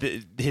never.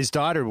 His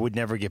daughter would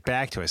never get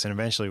back to us, and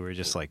eventually we were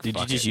just like, did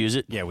you fuck just it. use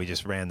it? Yeah, we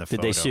just ran the Did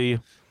photo. they sue you?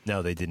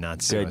 No, they did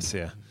not sue Good. us.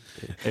 Yeah.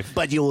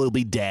 But you will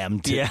be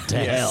damned to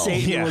hell.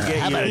 Satan will get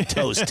How you. about a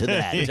toast to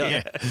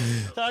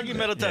that? Talking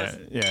metal toast.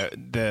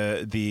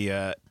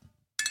 Yeah.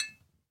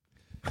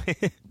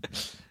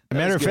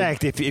 Matter of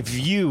fact, if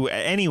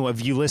any of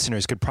you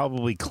listeners could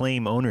probably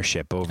claim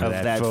ownership over Of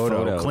that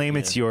photo. claim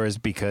it's yours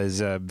because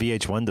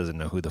VH1 doesn't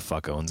know who the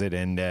fuck owns it,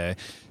 and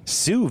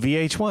sue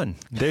VH1.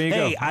 There you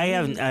go. Hey,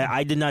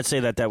 I did not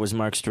say that. That was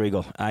Mark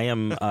Striegel. I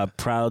am a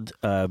proud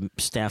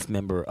staff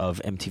member of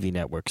MTV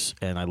Networks,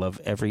 and I love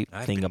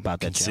everything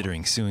about that channel.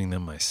 Considering suing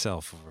them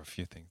myself over a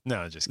few things.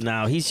 No, just kidding.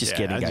 No, he's just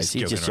kidding, I'm guys.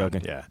 He's just around.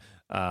 joking.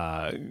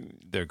 Yeah,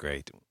 they're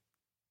great.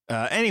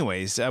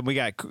 Anyways, we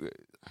got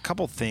a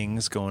couple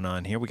things going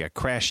on here. We got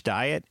Crash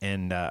Diet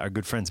and our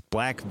good friends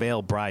Black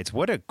Veil Brides.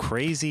 What a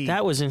crazy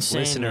That was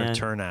insane, listener man.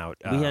 turnout.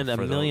 We had a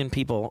for million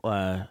people.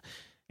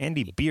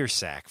 Andy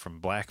Biersack from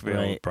Black Veil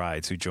Right.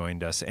 Brides who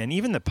joined us, and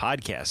even the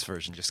podcast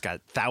version just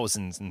got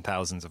thousands and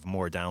thousands of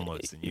more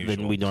downloads than usual.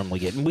 Than we normally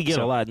get, and we get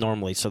a lot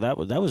normally. So that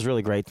was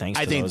really great. Thanks.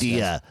 I to think those the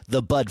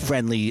guys. Bud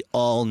Friendly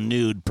all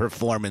nude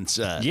performance.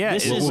 Yeah,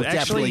 This it is will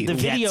actually definitely the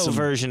get video some-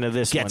 version of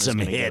this. get one is some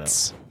gonna get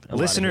hits. a lot of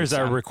Listeners hits.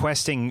 are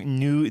requesting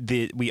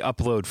we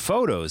upload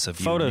photos of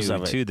you Photos nude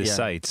of it, to the yeah.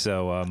 site,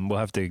 so we'll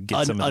have to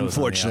get some of those.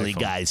 Unfortunately, on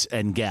the iPhone. guys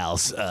and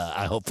gals,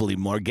 hopefully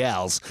more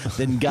gals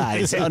than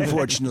guys.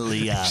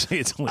 Unfortunately, Actually,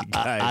 it's only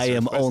guys. I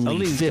am only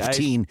Only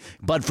 15.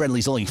 Bud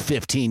Friendly's only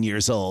 15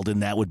 years old,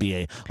 and that would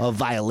be a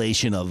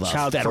violation of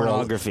Child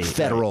pornography.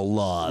 federal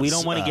laws. We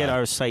don't want to get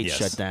our site yes.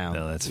 shut down.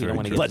 No, that's we don't very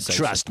wanna true. get But the site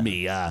trust shut down.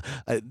 me,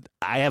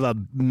 I have a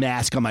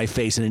mask on my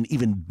face and an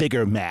even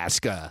bigger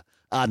mask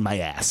on my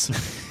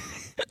ass.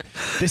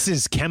 This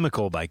is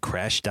Chemical by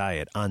Crash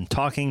Diet on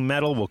Talking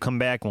Metal. We'll come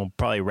back and we'll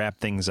probably wrap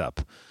things up.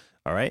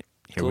 All right,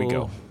 here we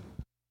go. Cool.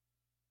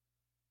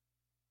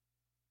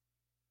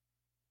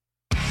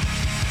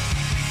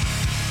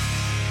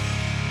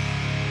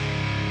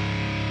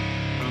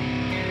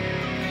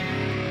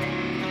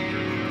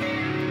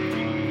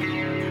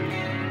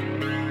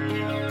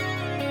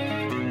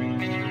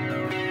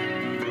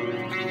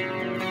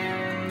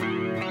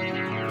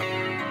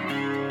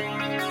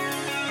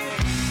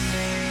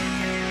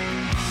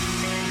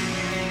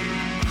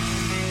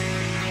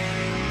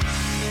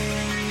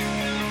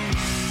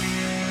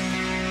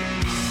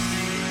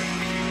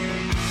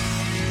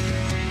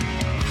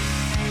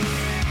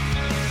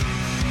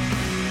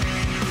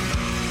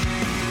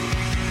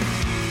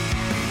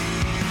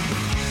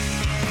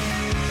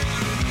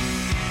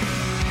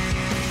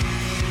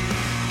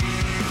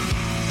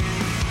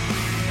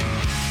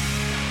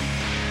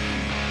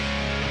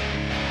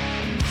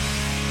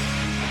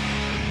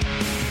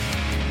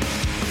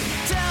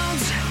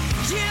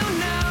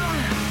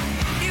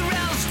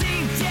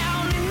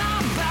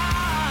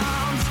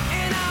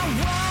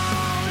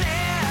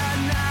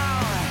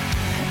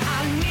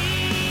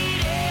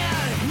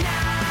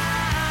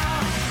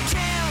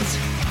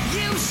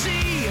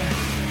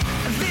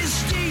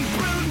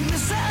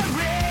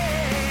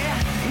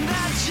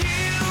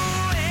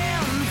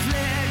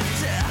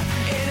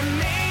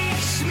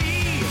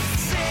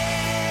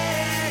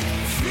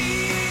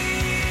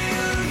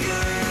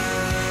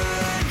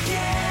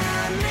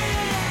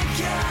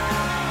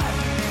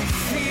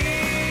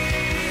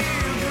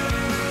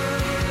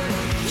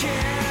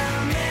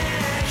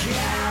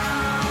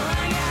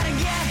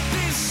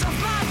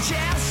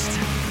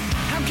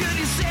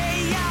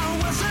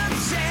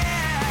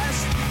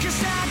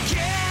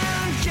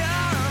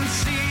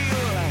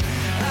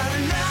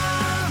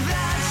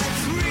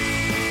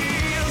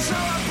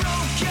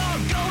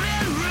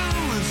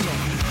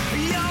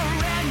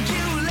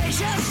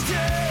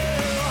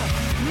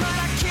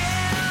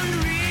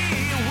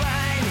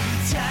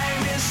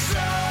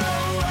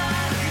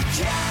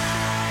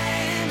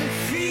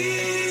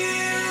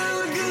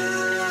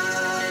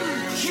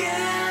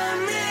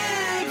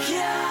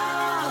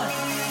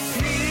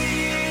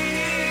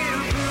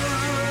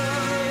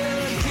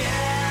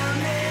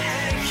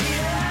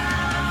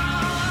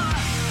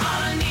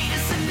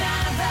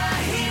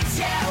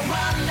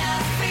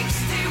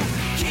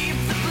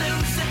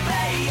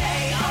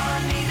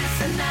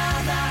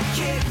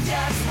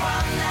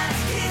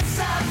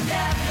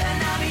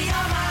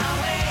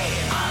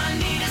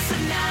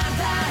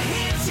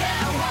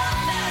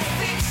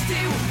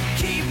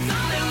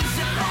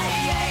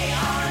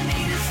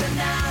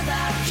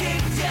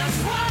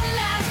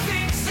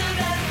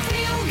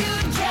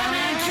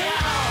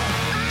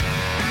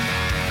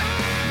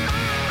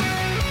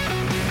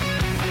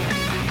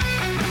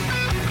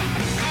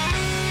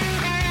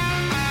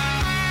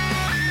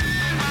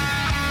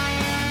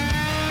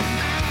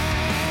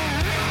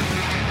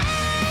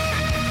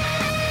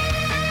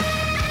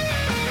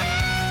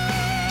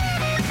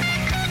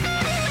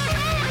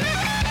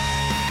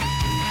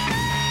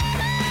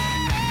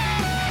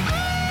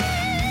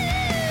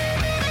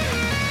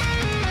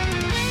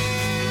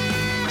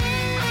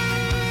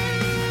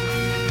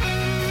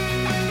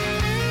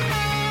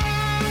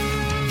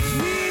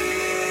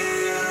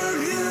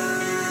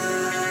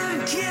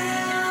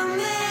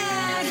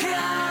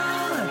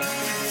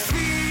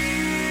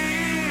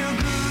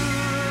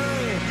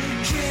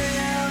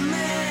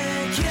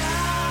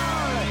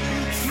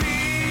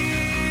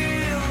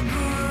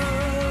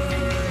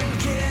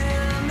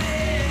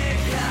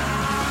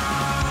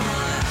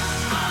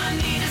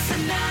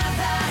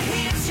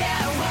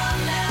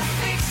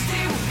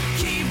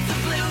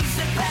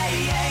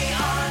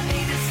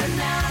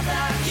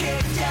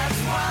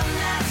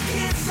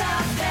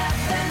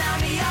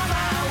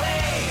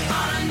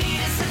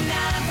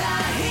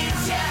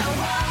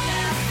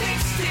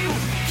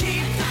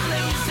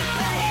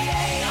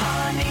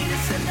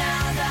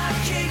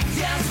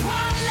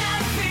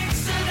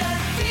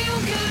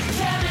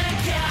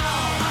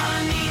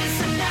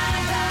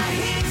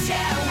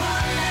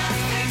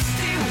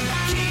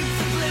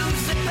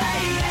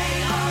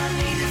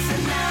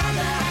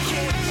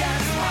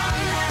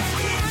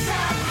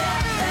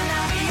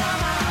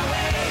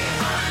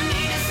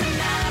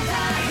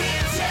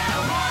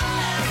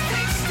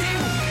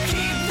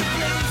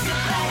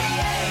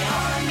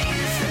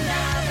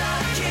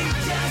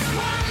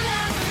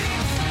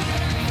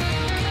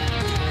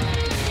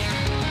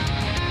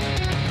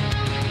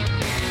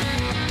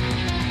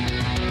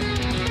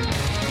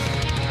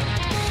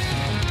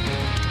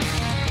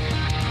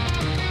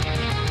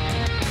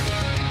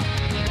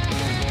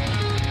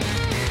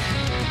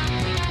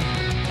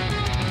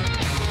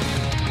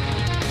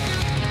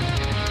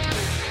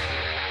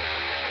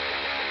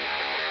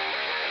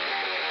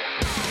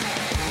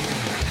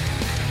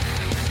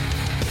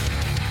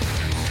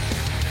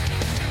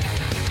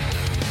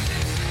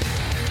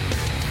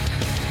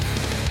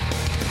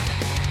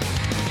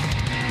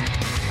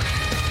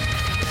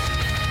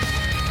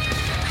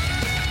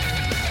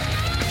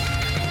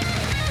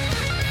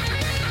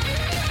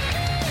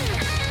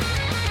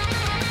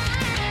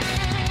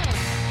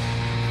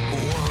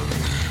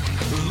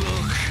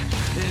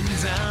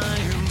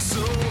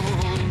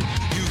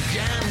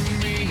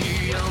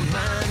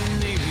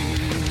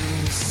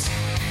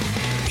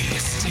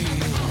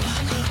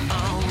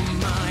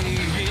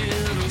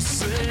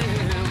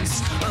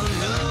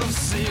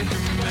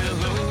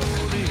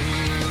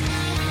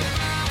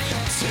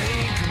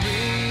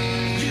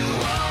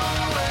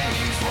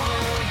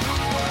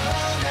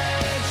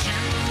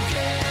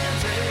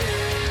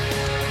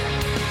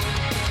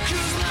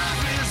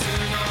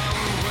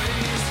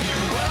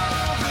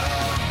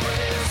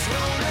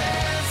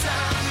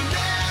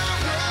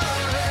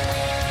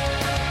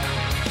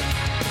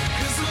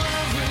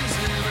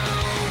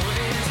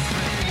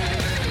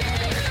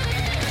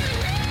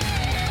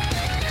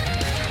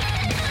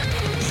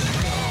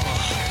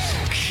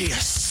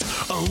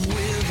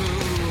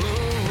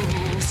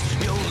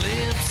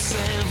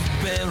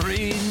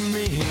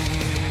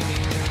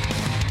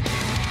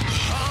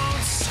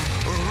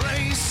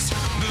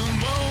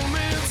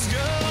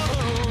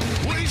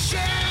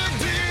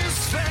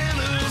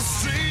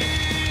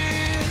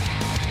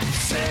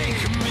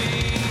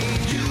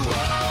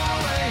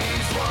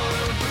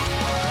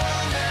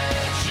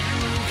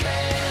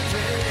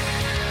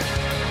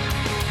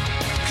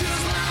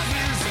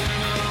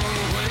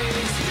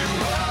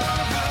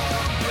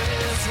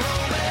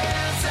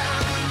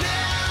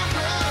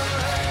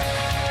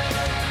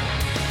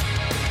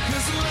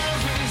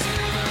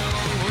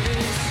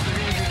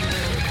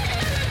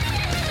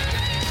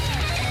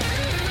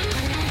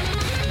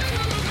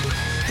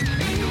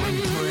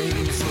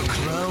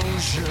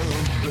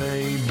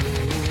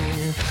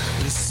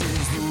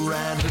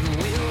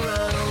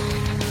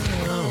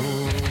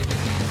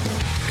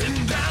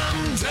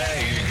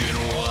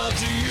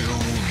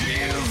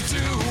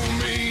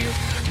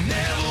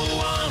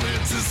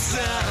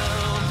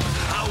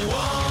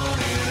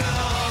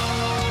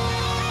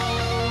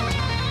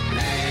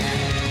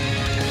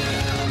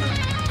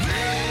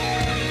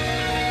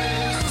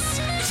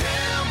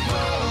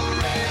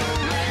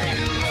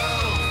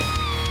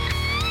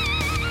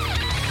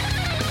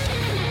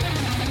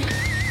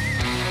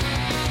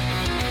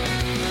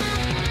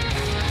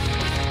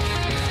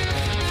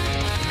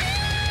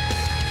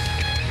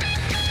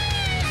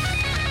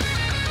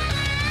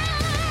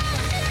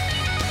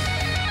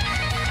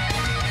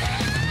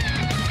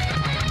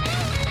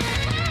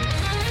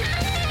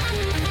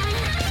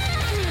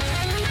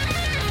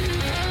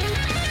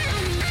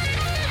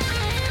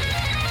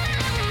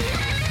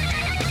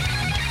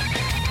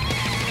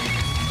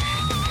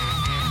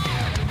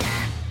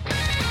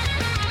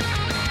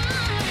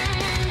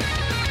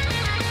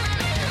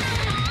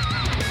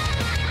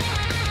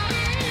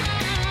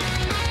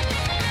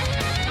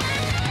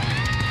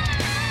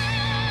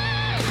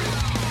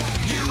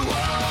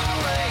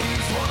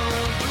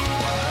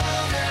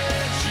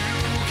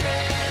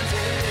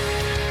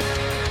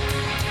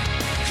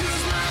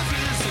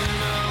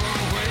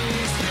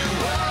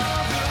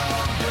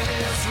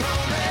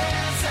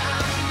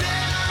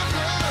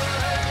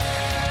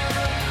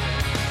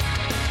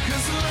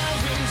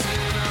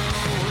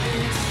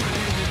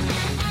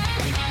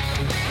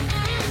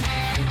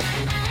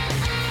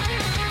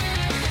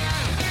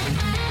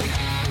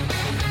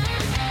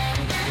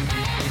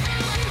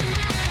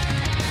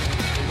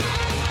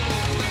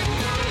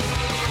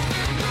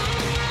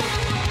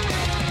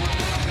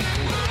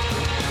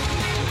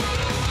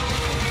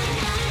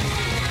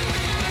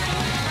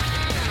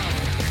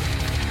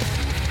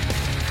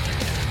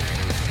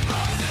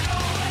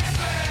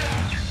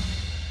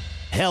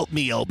 Help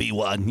me,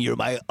 Obi-Wan. You're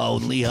my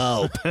only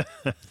hope.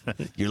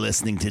 You're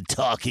listening to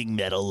Talking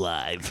Metal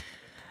Live.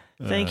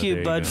 Thank you, there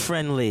you Bud go.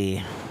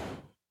 Friendly.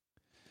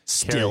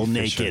 Still Carrie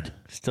naked. Fisher.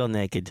 Still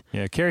naked.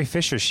 Yeah, Carrie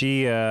Fisher.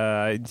 She.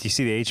 Do you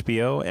see the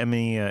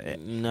HBO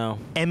No.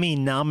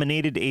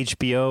 Emmy-nominated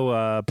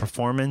HBO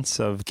performance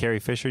of Carrie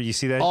Fisher? You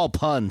see that? All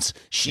puns.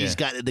 She's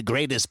got the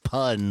greatest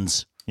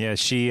puns. Yeah,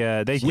 she.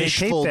 They taped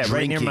Wishful that right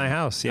near drinking. my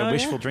house. Yeah, Oh,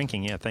 wishful yeah?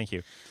 drinking. Yeah, thank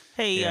you.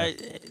 Hey, Yeah.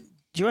 did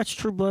you watch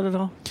True Blood at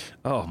all?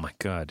 Oh my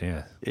God.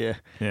 Yeah. Yeah.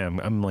 Yeah,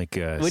 I'm like.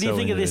 What do you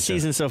think of this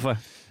season so far?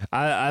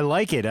 I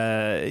like it.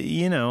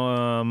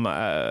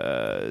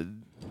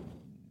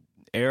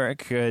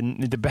 Eric,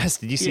 the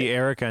best. Did you see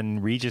Eric on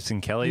Regis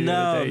and Kelly? the No,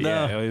 other day?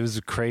 no. Yeah, it was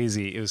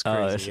crazy. It was Oh,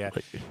 crazy. Yeah.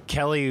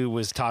 Kelly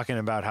was talking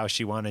about how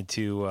she wanted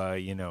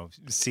to,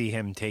 see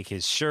him take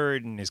his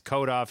shirt and his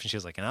coat off, and she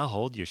was like, "And I'll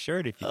hold your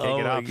shirt if you take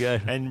it my off."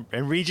 God. And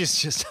Regis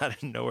just out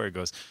of nowhere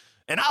goes,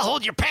 "And I'll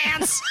hold your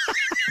pants."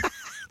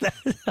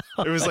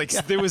 It was like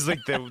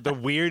the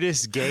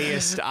weirdest,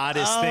 gayest,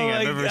 oddest Oh thing my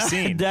I've ever God,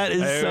 seen. that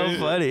is so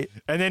funny.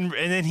 And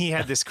then he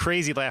had this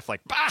crazy laugh,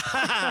 like,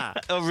 bah!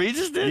 Oh,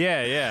 Regis did?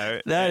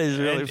 Yeah. That is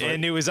really and, funny.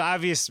 And it was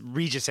obvious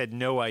Regis had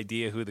no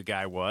idea who the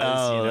guy was.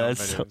 Oh, but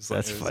that's it was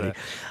that's it was, funny. it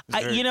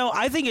was very-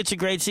 I think it's a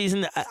great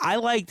season. I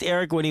liked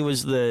Eric when he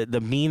was the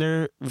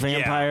meaner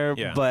vampire,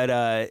 yeah.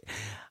 but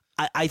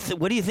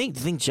what do you think? Do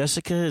you think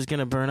Jessica is going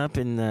to burn up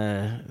in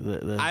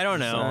the I don't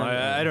know.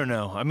 I don't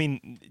know. I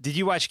mean, did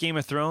you watch Game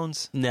of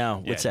Thrones?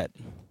 No. What's Yeah.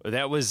 that?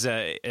 That was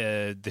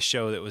the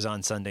show that was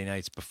on Sunday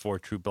nights before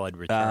True Blood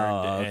returned.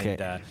 Oh, okay.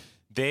 And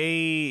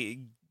they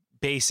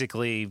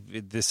basically,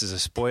 this is a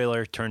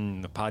spoiler,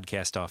 turn the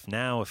podcast off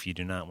now if you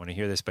do not want to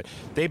hear this, but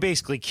they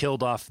basically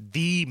killed off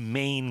the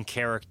main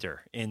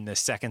character in the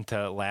second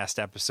to last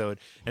episode.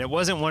 And it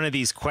wasn't one of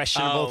these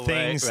questionable Oh,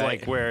 things right.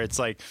 like where it's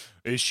like,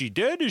 is she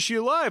dead? Is she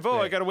alive? Oh,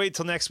 I got to wait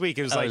till next week.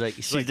 It was I like, was like,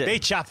 it's she's like dead. they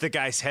chopped the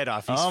guy's head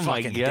off. He's Oh,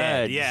 my fucking God.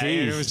 dead. Yeah, and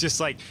it Jeez. was just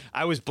like,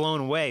 I was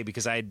blown away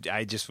because I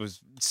just was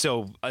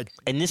so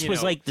And this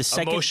was like the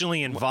second-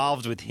 emotionally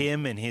involved with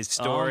him and his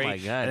story. Oh, my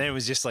God. And then it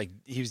was just like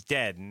he was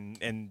dead,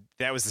 and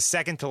that was the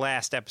second to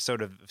last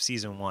episode of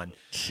season 1.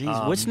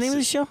 Jeez, what's the name of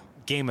the show?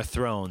 Game of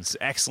Thrones,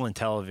 excellent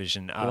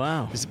television.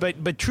 Wow.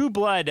 But True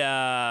Blood, in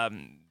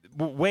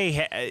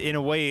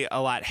a way,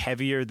 a lot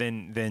heavier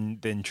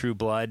than True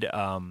Blood.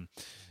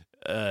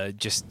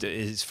 Just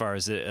as far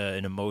as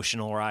an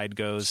emotional ride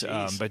goes.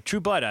 But True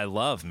Blood, I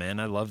love, man.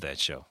 I love that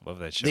show.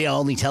 The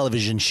only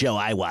television show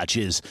I watch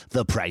is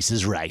The Price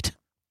is Right.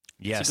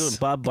 Yes. It's a good one.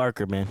 Bob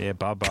Barker, man. Yeah,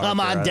 Bob Barker. Come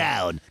on I-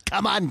 down.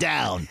 Come on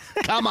down.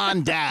 Come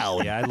on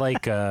down. Yeah, I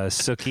like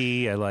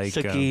Sookie. I like.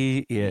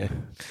 Sookie, yeah.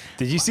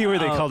 Did you see where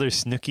they Oh, called her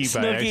Snooki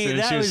by Snooki, accident?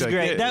 that She was like,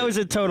 great. yeah. That was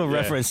a total Yeah.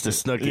 reference to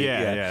Snooki.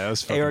 Yeah, that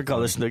was fucking Eric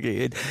called her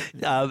Snooki.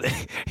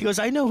 He goes,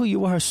 I know who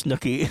you are,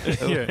 Snooki.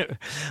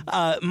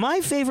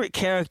 My favorite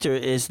character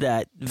is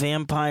that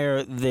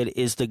vampire that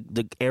is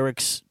the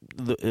Eric's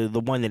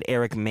the one that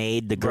Eric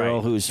made, the girl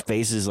Right. whose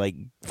face is like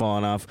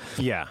falling off.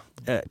 Yeah.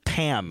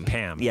 Pam.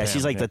 Pam. Yeah, Pam.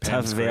 she's like the tough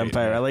Pam's great.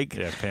 vampire. Yeah. I like.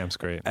 Yeah, Pam's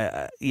great.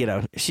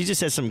 She just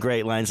has some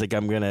great lines like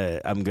I'm gonna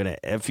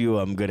F you,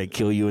 I'm gonna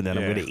kill you, and then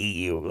I'm Yeah. gonna eat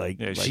you.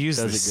 Like, Yeah, like, she used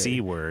the does it great. C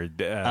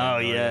word. Oh,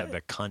 yeah.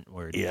 the cunt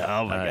word. Yeah,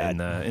 oh, my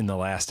God. In the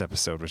last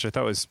episode, which I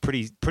thought was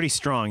pretty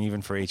strong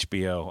even for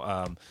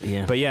HBO.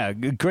 Yeah. But yeah,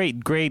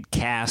 great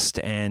cast,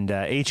 and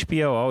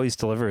HBO always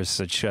delivers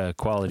such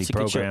quality It's a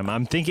good show. program.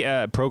 I'm thinking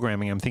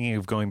programming. I'm thinking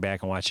of going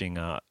back and watching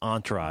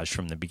Entourage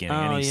from the beginning.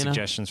 Oh, Any you know.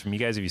 suggestions from you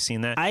guys? Have you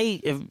seen that?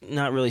 I have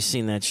not really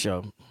seen that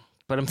show,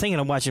 but I'm thinking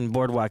of watching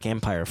Boardwalk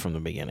Empire from the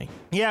beginning.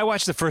 Yeah, I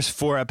watched the first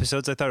 4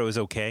 episodes. I thought it was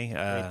okay.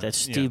 That's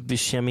Steve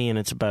Buscemi, and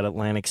it's about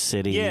Atlantic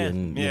City. Yeah,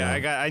 and, you yeah.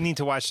 know. I need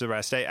to watch the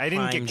rest. I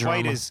didn't Crime get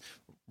quite drama. as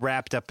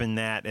wrapped up in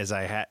that as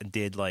I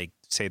did, like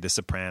say, The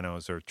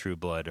Sopranos or True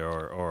Blood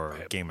or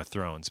Game of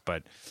Thrones.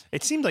 But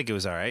it seemed like it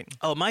was all right.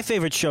 Oh, my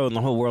favorite show in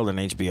the whole world on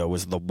HBO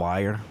was The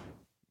Wire.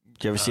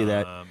 Did you ever see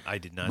that? I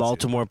did not.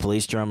 Baltimore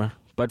police drama.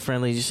 Bud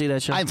Friendly, did you see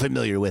that show? I'm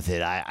familiar with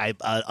it. I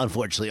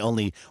unfortunately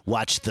only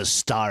watch the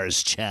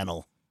Stars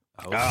channel.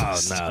 Oh, no,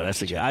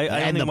 that's a good. I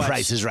And only The watch-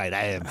 Price is Right.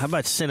 How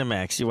about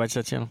Cinemax? You watch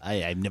that channel?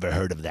 I've never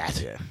heard of that.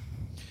 Yeah.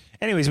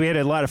 Anyways, we had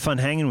a lot of fun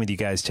hanging with you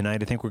guys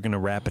tonight. I think we're going to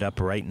wrap it up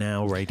right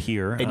now, right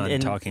here on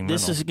Talking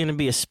this Metal. is going to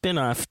be a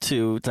spin-off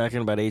to talking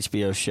about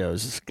HBO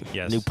shows.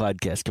 Yes. New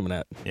podcast coming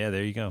out. Yeah,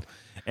 there you go.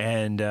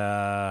 And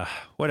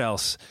what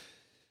else?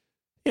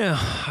 Yeah,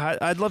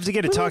 I'd love to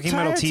get a We're Talking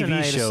Metal tired TV tonight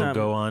or show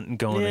something.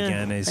 going Yeah,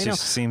 again. It I know.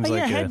 just seems oh,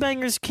 like yeah, a,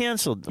 Headbangers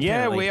canceled.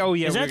 Yeah, apparently.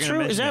 we Is were that gonna true?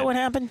 Is mention that it. what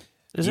happened?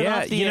 Is it yeah,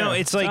 off the you know, air?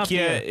 it's like off the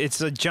air. it's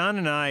John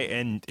and I,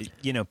 and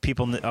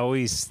people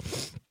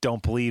always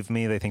don't believe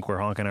me. They think we're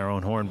honking our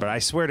own horn, but I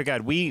swear to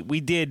God, we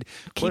did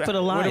Keep what, it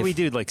alive. What did we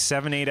do? Like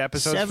 7-8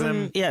 episodes for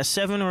them,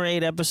 7 or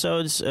 8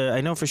 episodes.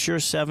 I know for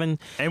sure 7.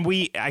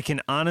 and I can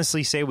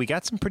honestly say we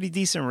got some pretty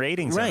decent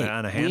ratings Right,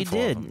 on a handful.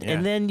 we did. of them. Yeah.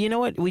 And then you know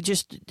what? We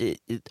just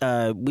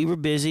we were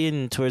busy,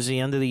 and towards the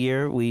end of the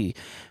year, we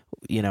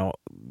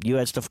you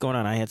had stuff going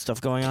on, I had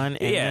stuff going on,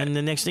 and then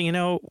the next thing you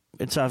know,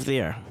 it's off the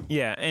air.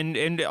 Yeah,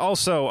 and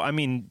also, I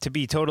mean, to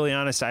be totally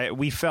honest,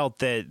 we felt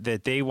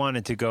that they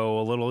wanted to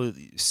go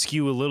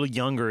skew a little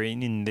younger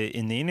in the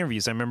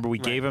interviews. I remember we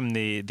gave them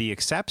the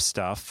Accept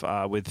stuff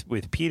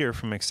with Peter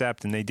from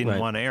Accept, and they didn't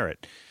want to air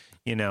it.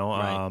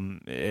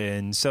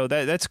 And so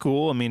that's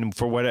cool. I mean,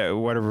 for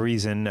whatever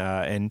reason,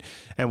 and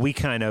we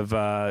kind of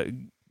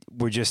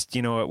were just,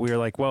 we were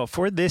like, well, if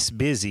we're this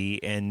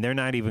busy and they're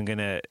not even going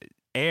to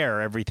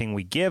air everything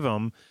we give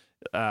them,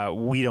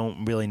 we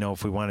don't really know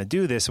if we want to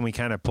do this, and we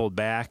kind of pulled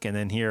back, and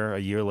then here a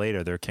year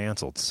later they're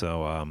canceled.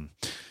 So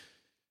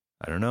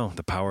I don't know,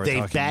 the power of They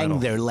Talking banged Metal.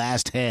 their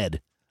last head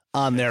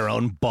on their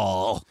own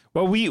ball.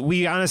 Well,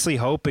 we honestly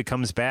hope it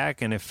comes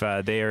back, and if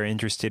they are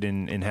interested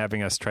in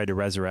having us try to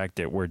resurrect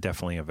it, we're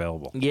definitely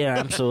available. Yeah,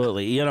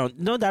 absolutely.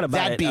 No doubt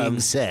about it. That being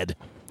said,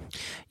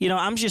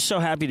 I'm just so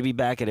happy to be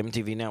back at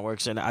MTV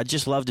Networks, and I'd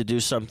just love to do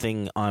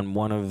something on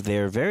one of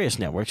their various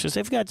networks, because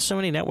they've got so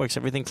many networks,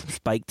 everything from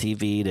Spike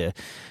TV to,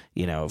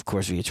 of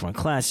course, VH1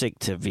 Classic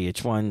to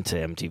VH1 to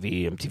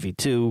MTV,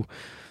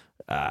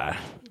 MTV2.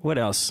 What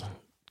else?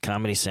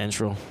 Comedy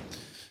Central.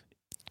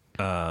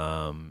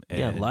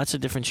 Lots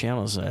of different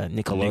channels.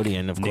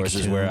 Nickelodeon, of course,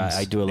 is where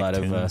I do a lot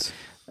of.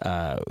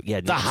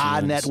 the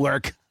Ha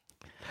Network.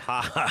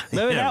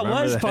 Remember that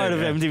was part of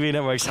MTV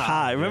Network's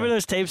Ha. Remember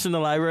those tapes in the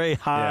library?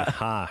 Ha. Yeah,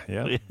 Ha.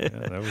 Yeah,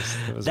 that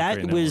was that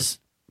a great was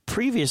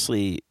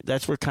previously.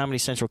 That's where Comedy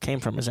Central came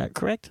from. Is that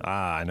correct?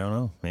 I don't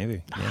know.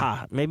 Maybe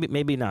Ha.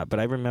 Maybe not. But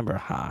I remember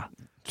Ha.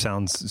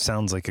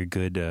 Sounds like a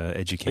good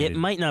educated. It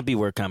might not be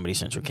where Comedy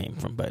Central came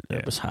from, but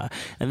it was Ha.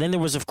 And then there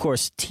was, of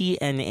course,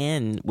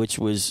 TNN, which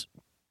was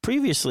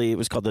previously it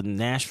was called the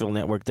Nashville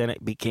Network. Then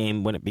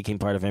when it became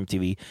part of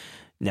MTV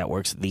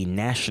Networks, the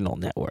National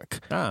Network.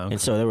 Oh, okay.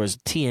 And so there was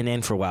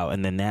TNN for a while,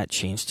 and then that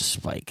changed to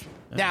Spike.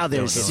 Now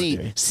there's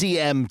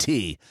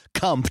CMT,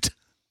 Compt.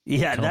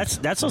 Yeah,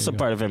 that's also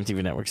part of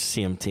MTV Networks,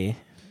 CMT,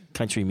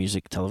 Country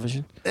Music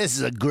Television. This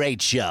is a great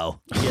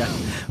show. Yeah.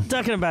 We're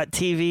talking about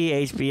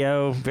TV,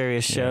 HBO,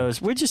 various shows.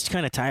 We're just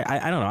kind of tired.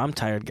 I don't know. I'm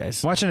tired,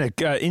 guys. Watching an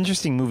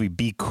interesting movie,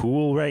 Be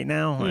Cool, right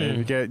now. Do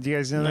you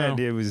guys know No. that?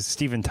 It was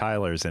Steven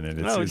Tyler's in it.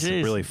 It's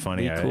geez. really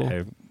funny. Be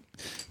Cool.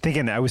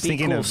 I was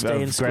thinking Cool, of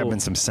stay in grabbing school.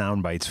 some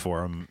sound bites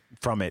from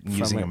it and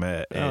using them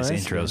as that's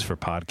intros good. for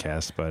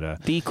podcasts.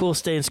 But Be cool,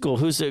 stay in school.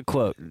 Who's the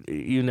quote?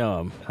 You know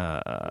him.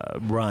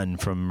 Run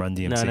from Run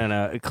DMC.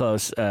 No.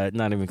 Close.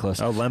 Not even close.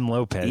 Oh, Lem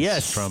Lopez.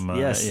 Yes. From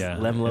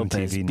Lem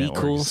Lopez. MTV Be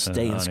cool, Networks,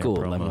 stay in on-air school.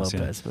 promos, Lem yeah.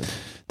 Lopez.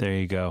 There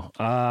you go.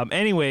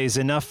 Anyways,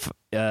 enough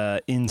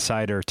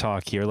insider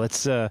talk here.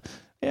 Let's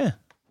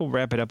we'll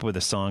wrap it up with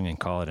a song and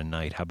call it a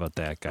night. How about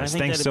that, guys? I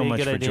think Thanks that'd so be a much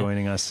good for idea.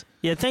 joining us.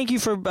 Yeah, thank you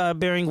for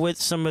bearing with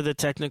some of the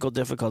technical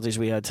difficulties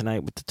we had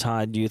tonight with the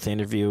Todd Youth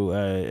interview.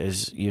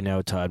 As you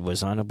know, Todd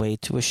was on a way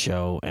to a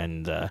show,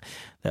 and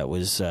that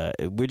was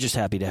we're just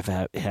happy to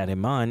have had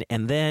him on.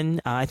 And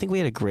then I think we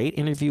had a great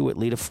interview with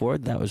Lita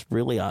Ford. That was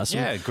really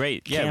awesome. Yeah,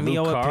 great. Yeah,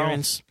 Cameo Luke Carl.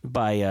 appearance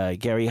by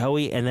Gary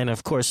Hoey. And then,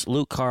 of course,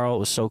 Luke Carl. It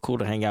was so cool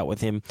to hang out with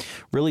him.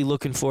 Really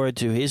looking forward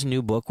to his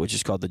new book, which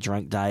is called The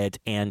Drunk Diet,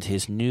 and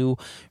his new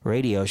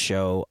radio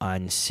show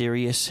on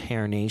Sirius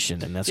Hair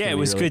Nation. And that's Yeah, gonna it be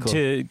was really good cool.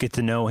 to get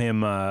to know him.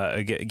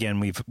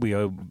 Again, we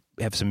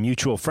have some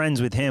mutual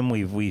friends with him.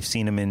 We've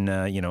seen him in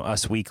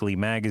Us Weekly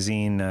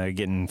magazine,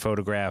 getting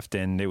photographed,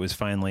 and it was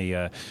finally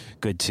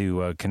good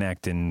to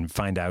connect and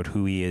find out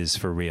who he is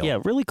for real. Yeah,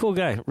 really cool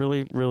guy.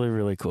 Really, really,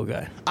 really cool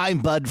guy. I'm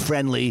Bud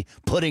Friendly,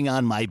 putting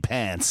on my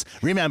pants.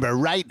 Remember,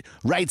 write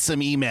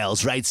some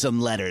emails, write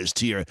some letters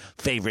to your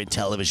favorite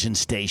television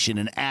station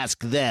and ask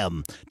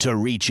them to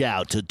reach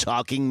out to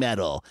Talking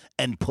Metal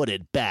and put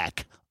it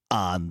back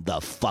on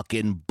the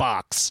fucking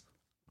box.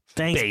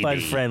 Thanks, Baby.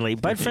 Bud Friendly.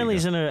 Bud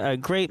Friendly's in a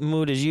great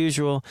mood as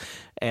usual,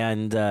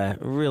 and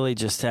really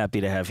just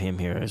happy to have him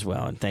here as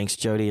well. And thanks,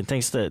 Jody, and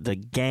thanks to the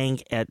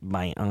gang at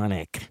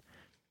Bionic.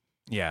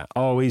 Yeah,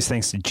 always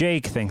thanks to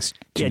Jake. Thanks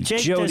to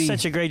Jake Jody. does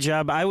such a great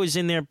job. I was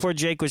in there. Poor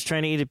Jake was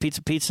trying to eat a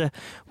pizza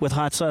with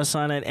hot sauce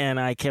on it, and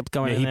I kept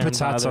going. Yeah, in he there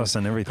puts and hot bothered. sauce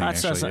on everything. Hot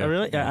actually, sauce, yeah.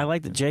 really? Yeah, I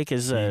like that. Jake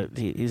is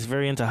he's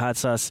very into hot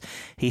sauce.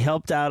 He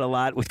helped out a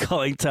lot with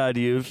calling Todd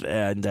Youth,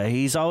 and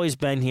he's always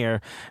been here.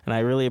 And I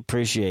really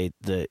appreciate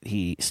that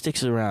he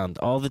sticks around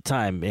all the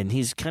time, and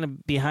he's kind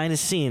of behind the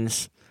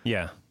scenes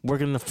Yeah,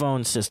 working the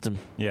phone system.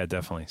 yeah,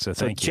 definitely. So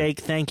So, thank you. Jake,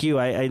 thank you.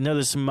 I know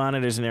there's some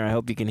monitors in there. I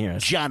hope you can hear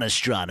us. John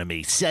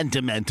Astronomy,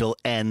 sentimental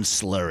and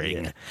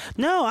slurring.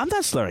 No, I'm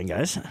not slurring,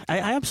 guys. I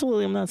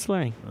absolutely am not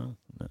slurring.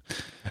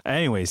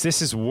 Anyways,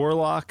 this is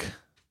Warlock.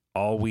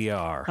 All We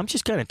Are. I'm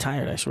just kind of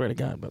tired, I swear to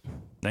God. But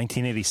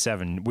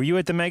 1987. Were you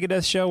at the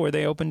Megadeth show where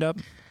they opened up?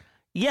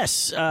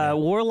 yes,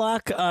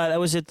 Warlock, that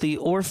was at the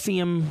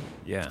Orpheum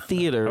Yeah.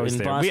 Theater I was in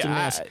there. Boston,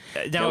 Mass.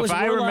 Now, That if was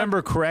I Warlock.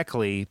 remember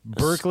correctly,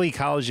 Berkeley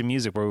College of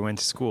Music, where we went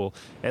to school,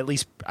 at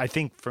least I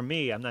think for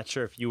me, I'm not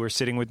sure if you were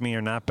sitting with me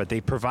or not, but they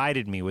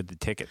provided me with the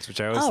tickets,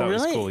 which I always Oh, thought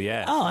really? was cool.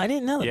 Yeah. Oh, I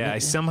didn't know that. Yeah, I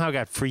somehow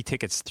got free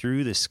tickets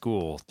through the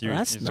school, through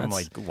That's some nuts.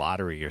 like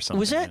lottery or something.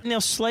 Was that, now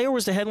Slayer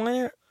was the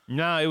headliner?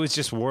 No, it was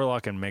just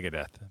Warlock and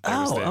Megadeth.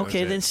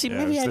 Okay. Then see,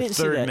 maybe I didn't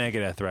see the that. third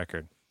Megadeth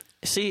record.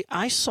 See,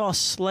 I saw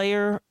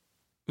Slayer,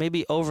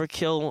 maybe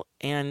Overkill,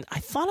 and I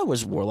thought it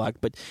was Warlock,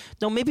 but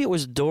no, maybe it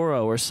was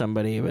Doro or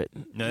somebody. But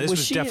no, this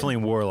was definitely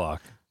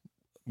Warlock.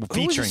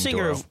 Who was the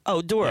singer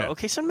Doro. Doro. Yeah.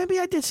 Okay, so maybe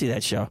I did see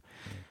that show.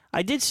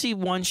 I did see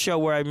one show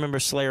where I remember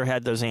Slayer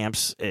had those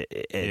amps. And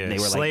they were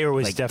Slayer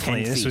was like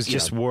definitely. 10 This feet, was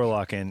just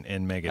Warlock and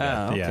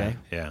Megadeth. Oh, okay.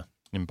 Yeah.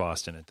 In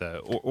Boston at the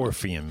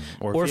Orpheum.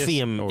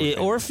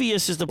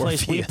 Orpheus is the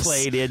place we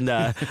played in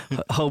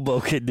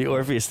Hoboken, the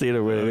Orpheus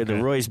Theater, where the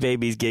Roy's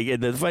Babies gig.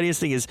 And the funniest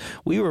thing is,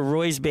 we were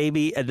Roy's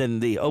Baby, and then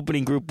the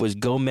opening group was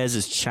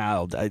Gomez's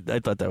Child. I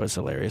thought that was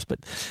hilarious. But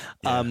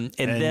and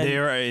then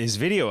there is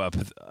video up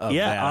of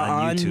that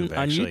on YouTube.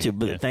 On YouTube,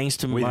 but thanks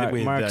to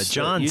Mark's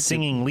John YouTube.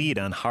 singing lead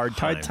on Hard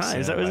Times.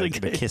 That was the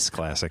Kiss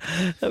classic.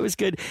 That was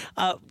good.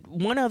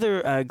 One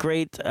other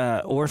great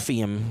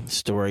Orpheum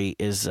story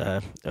is,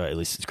 or at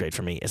least it's great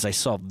for me, is I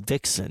saw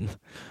Vixen.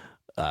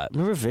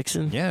 Remember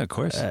Vixen? Yeah, of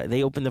course.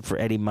 They opened up for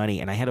Eddie Money,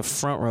 and I had a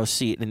front row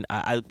seat. And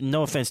I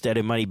no offense to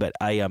Eddie Money, but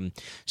I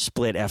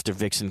split after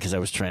Vixen because I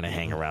was trying to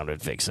hang around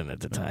with Vixen at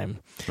the time.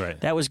 Right.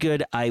 That was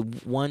good. I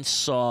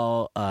once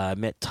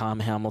met Tom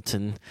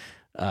Hamilton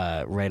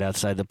right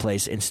outside the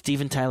place, and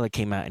Steven Tyler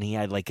came out, and he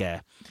had like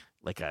a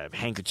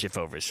handkerchief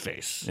over his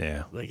face.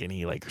 Yeah. And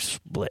he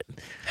split.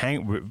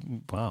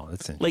 Wow,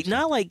 that's interesting.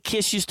 Not like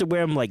Kiss used to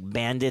wear them like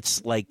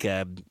bandits, like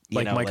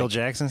Michael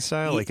Jackson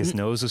style, like his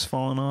nose was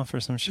falling off or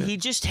some shit. He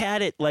just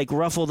had it like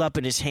ruffled up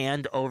in his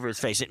hand over his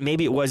face.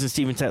 Maybe it wasn't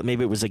Steven Tyler,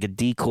 maybe it was like a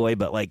decoy,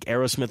 but like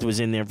Aerosmith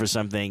was in there for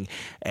something,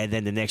 and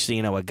then the next thing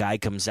you know, a guy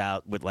comes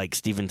out with like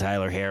Steven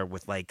Tyler hair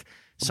with like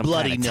some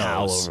bloody kind of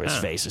towel nose over his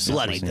face or something.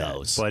 Bloody like that.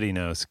 nose. Bloody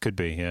nose. Could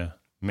be, yeah.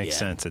 Makes Yeah.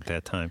 sense at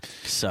that time.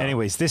 So-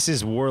 anyways, this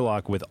is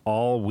Warlock with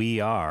All We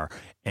Are.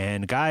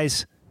 And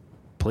guys,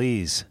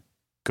 please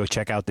go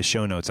check out the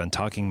show notes on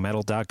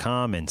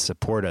talkingmetal.com and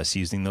support us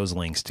using those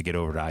links to get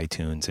over to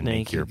iTunes and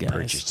make you, your guys.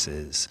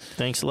 purchases.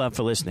 Thanks a lot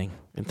for listening,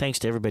 and thanks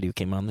to everybody who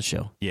came on the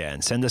show. Yeah,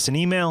 and send us an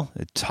email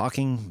at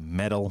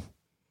talkingmetal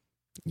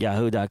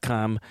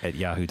Yahoo.com. at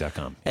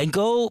yahoo.com. And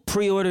go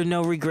pre-order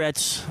No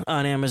Regrets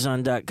on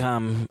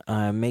Amazon.com.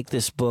 Make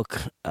this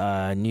book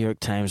New York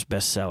Times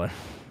bestseller,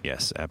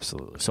 Yes,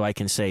 absolutely. so I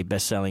can say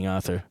best-selling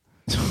author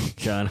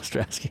John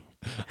Ostrowski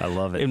I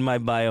love it. in my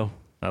bio.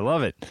 I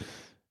love it.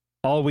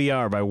 All We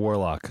Are by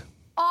Warlock.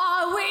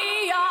 All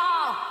we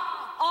are,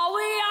 all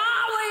we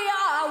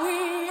are,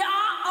 we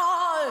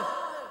are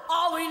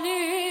all we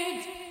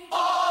need.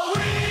 All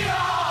we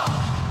are,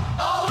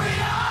 all we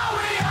are,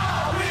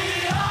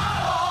 we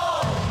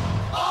are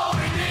all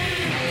we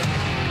need.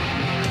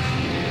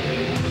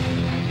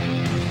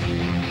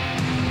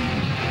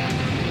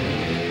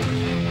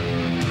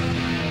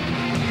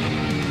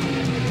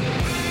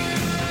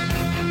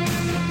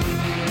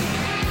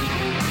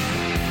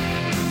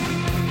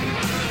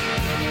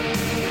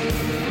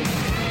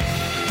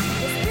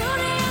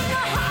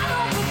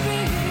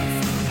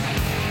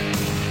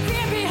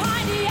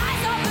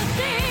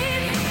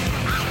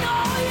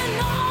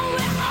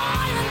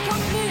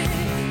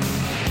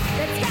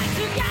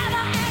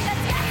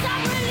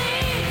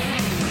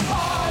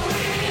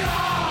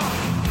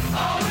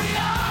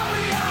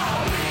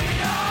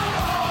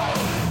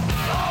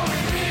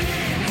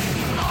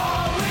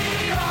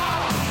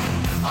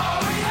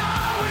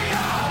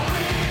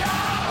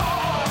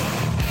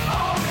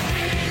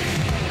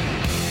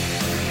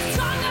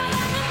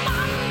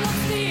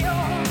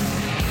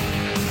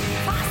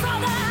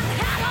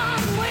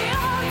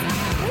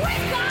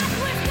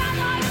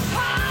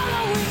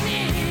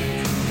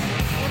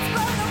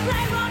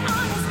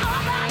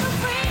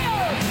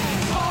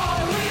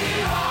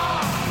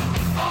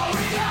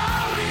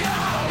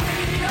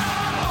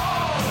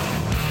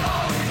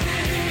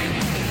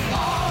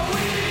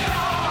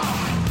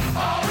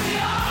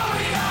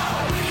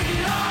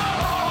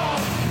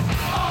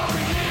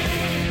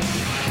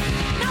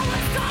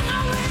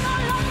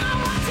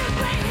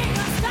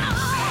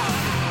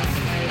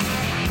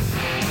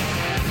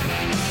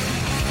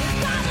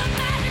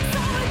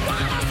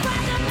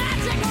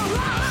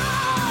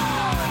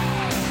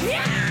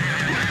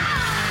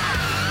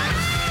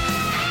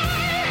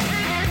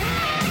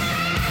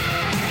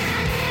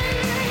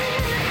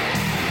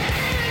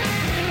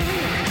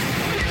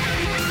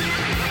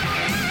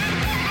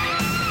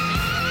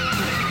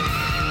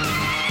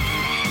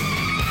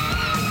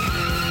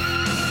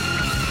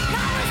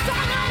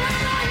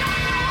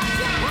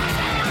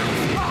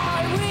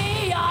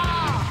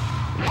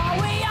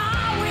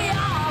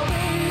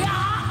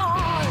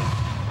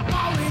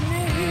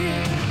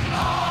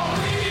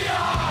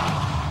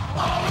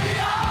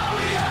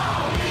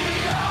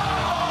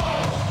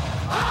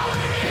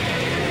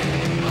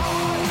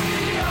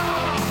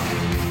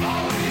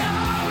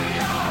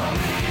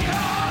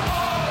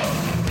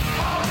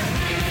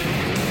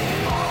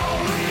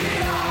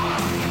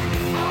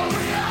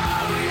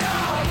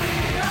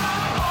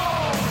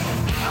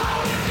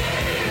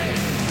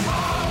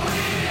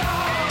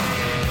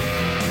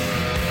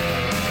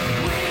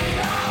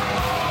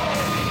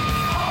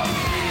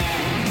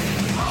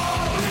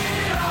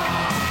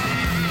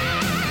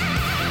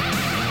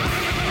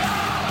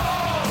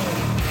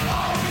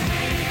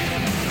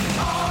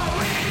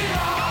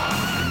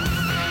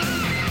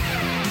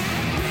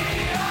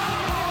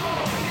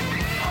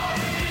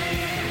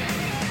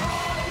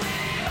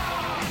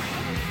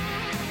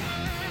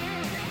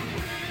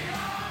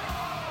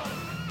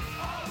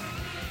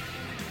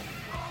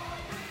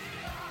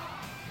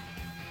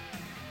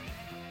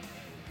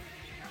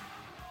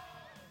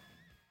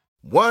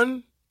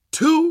 1,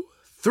 2,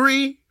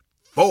 3,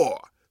 4.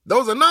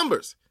 Those are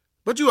numbers.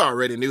 But you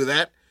already knew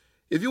that.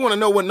 If you want to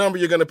know what number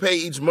you're going to pay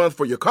each month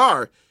for your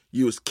car,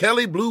 use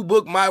Kelley Blue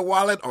Book My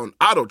Wallet on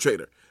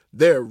AutoTrader.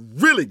 They're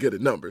really good at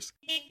numbers.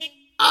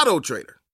 AutoTrader.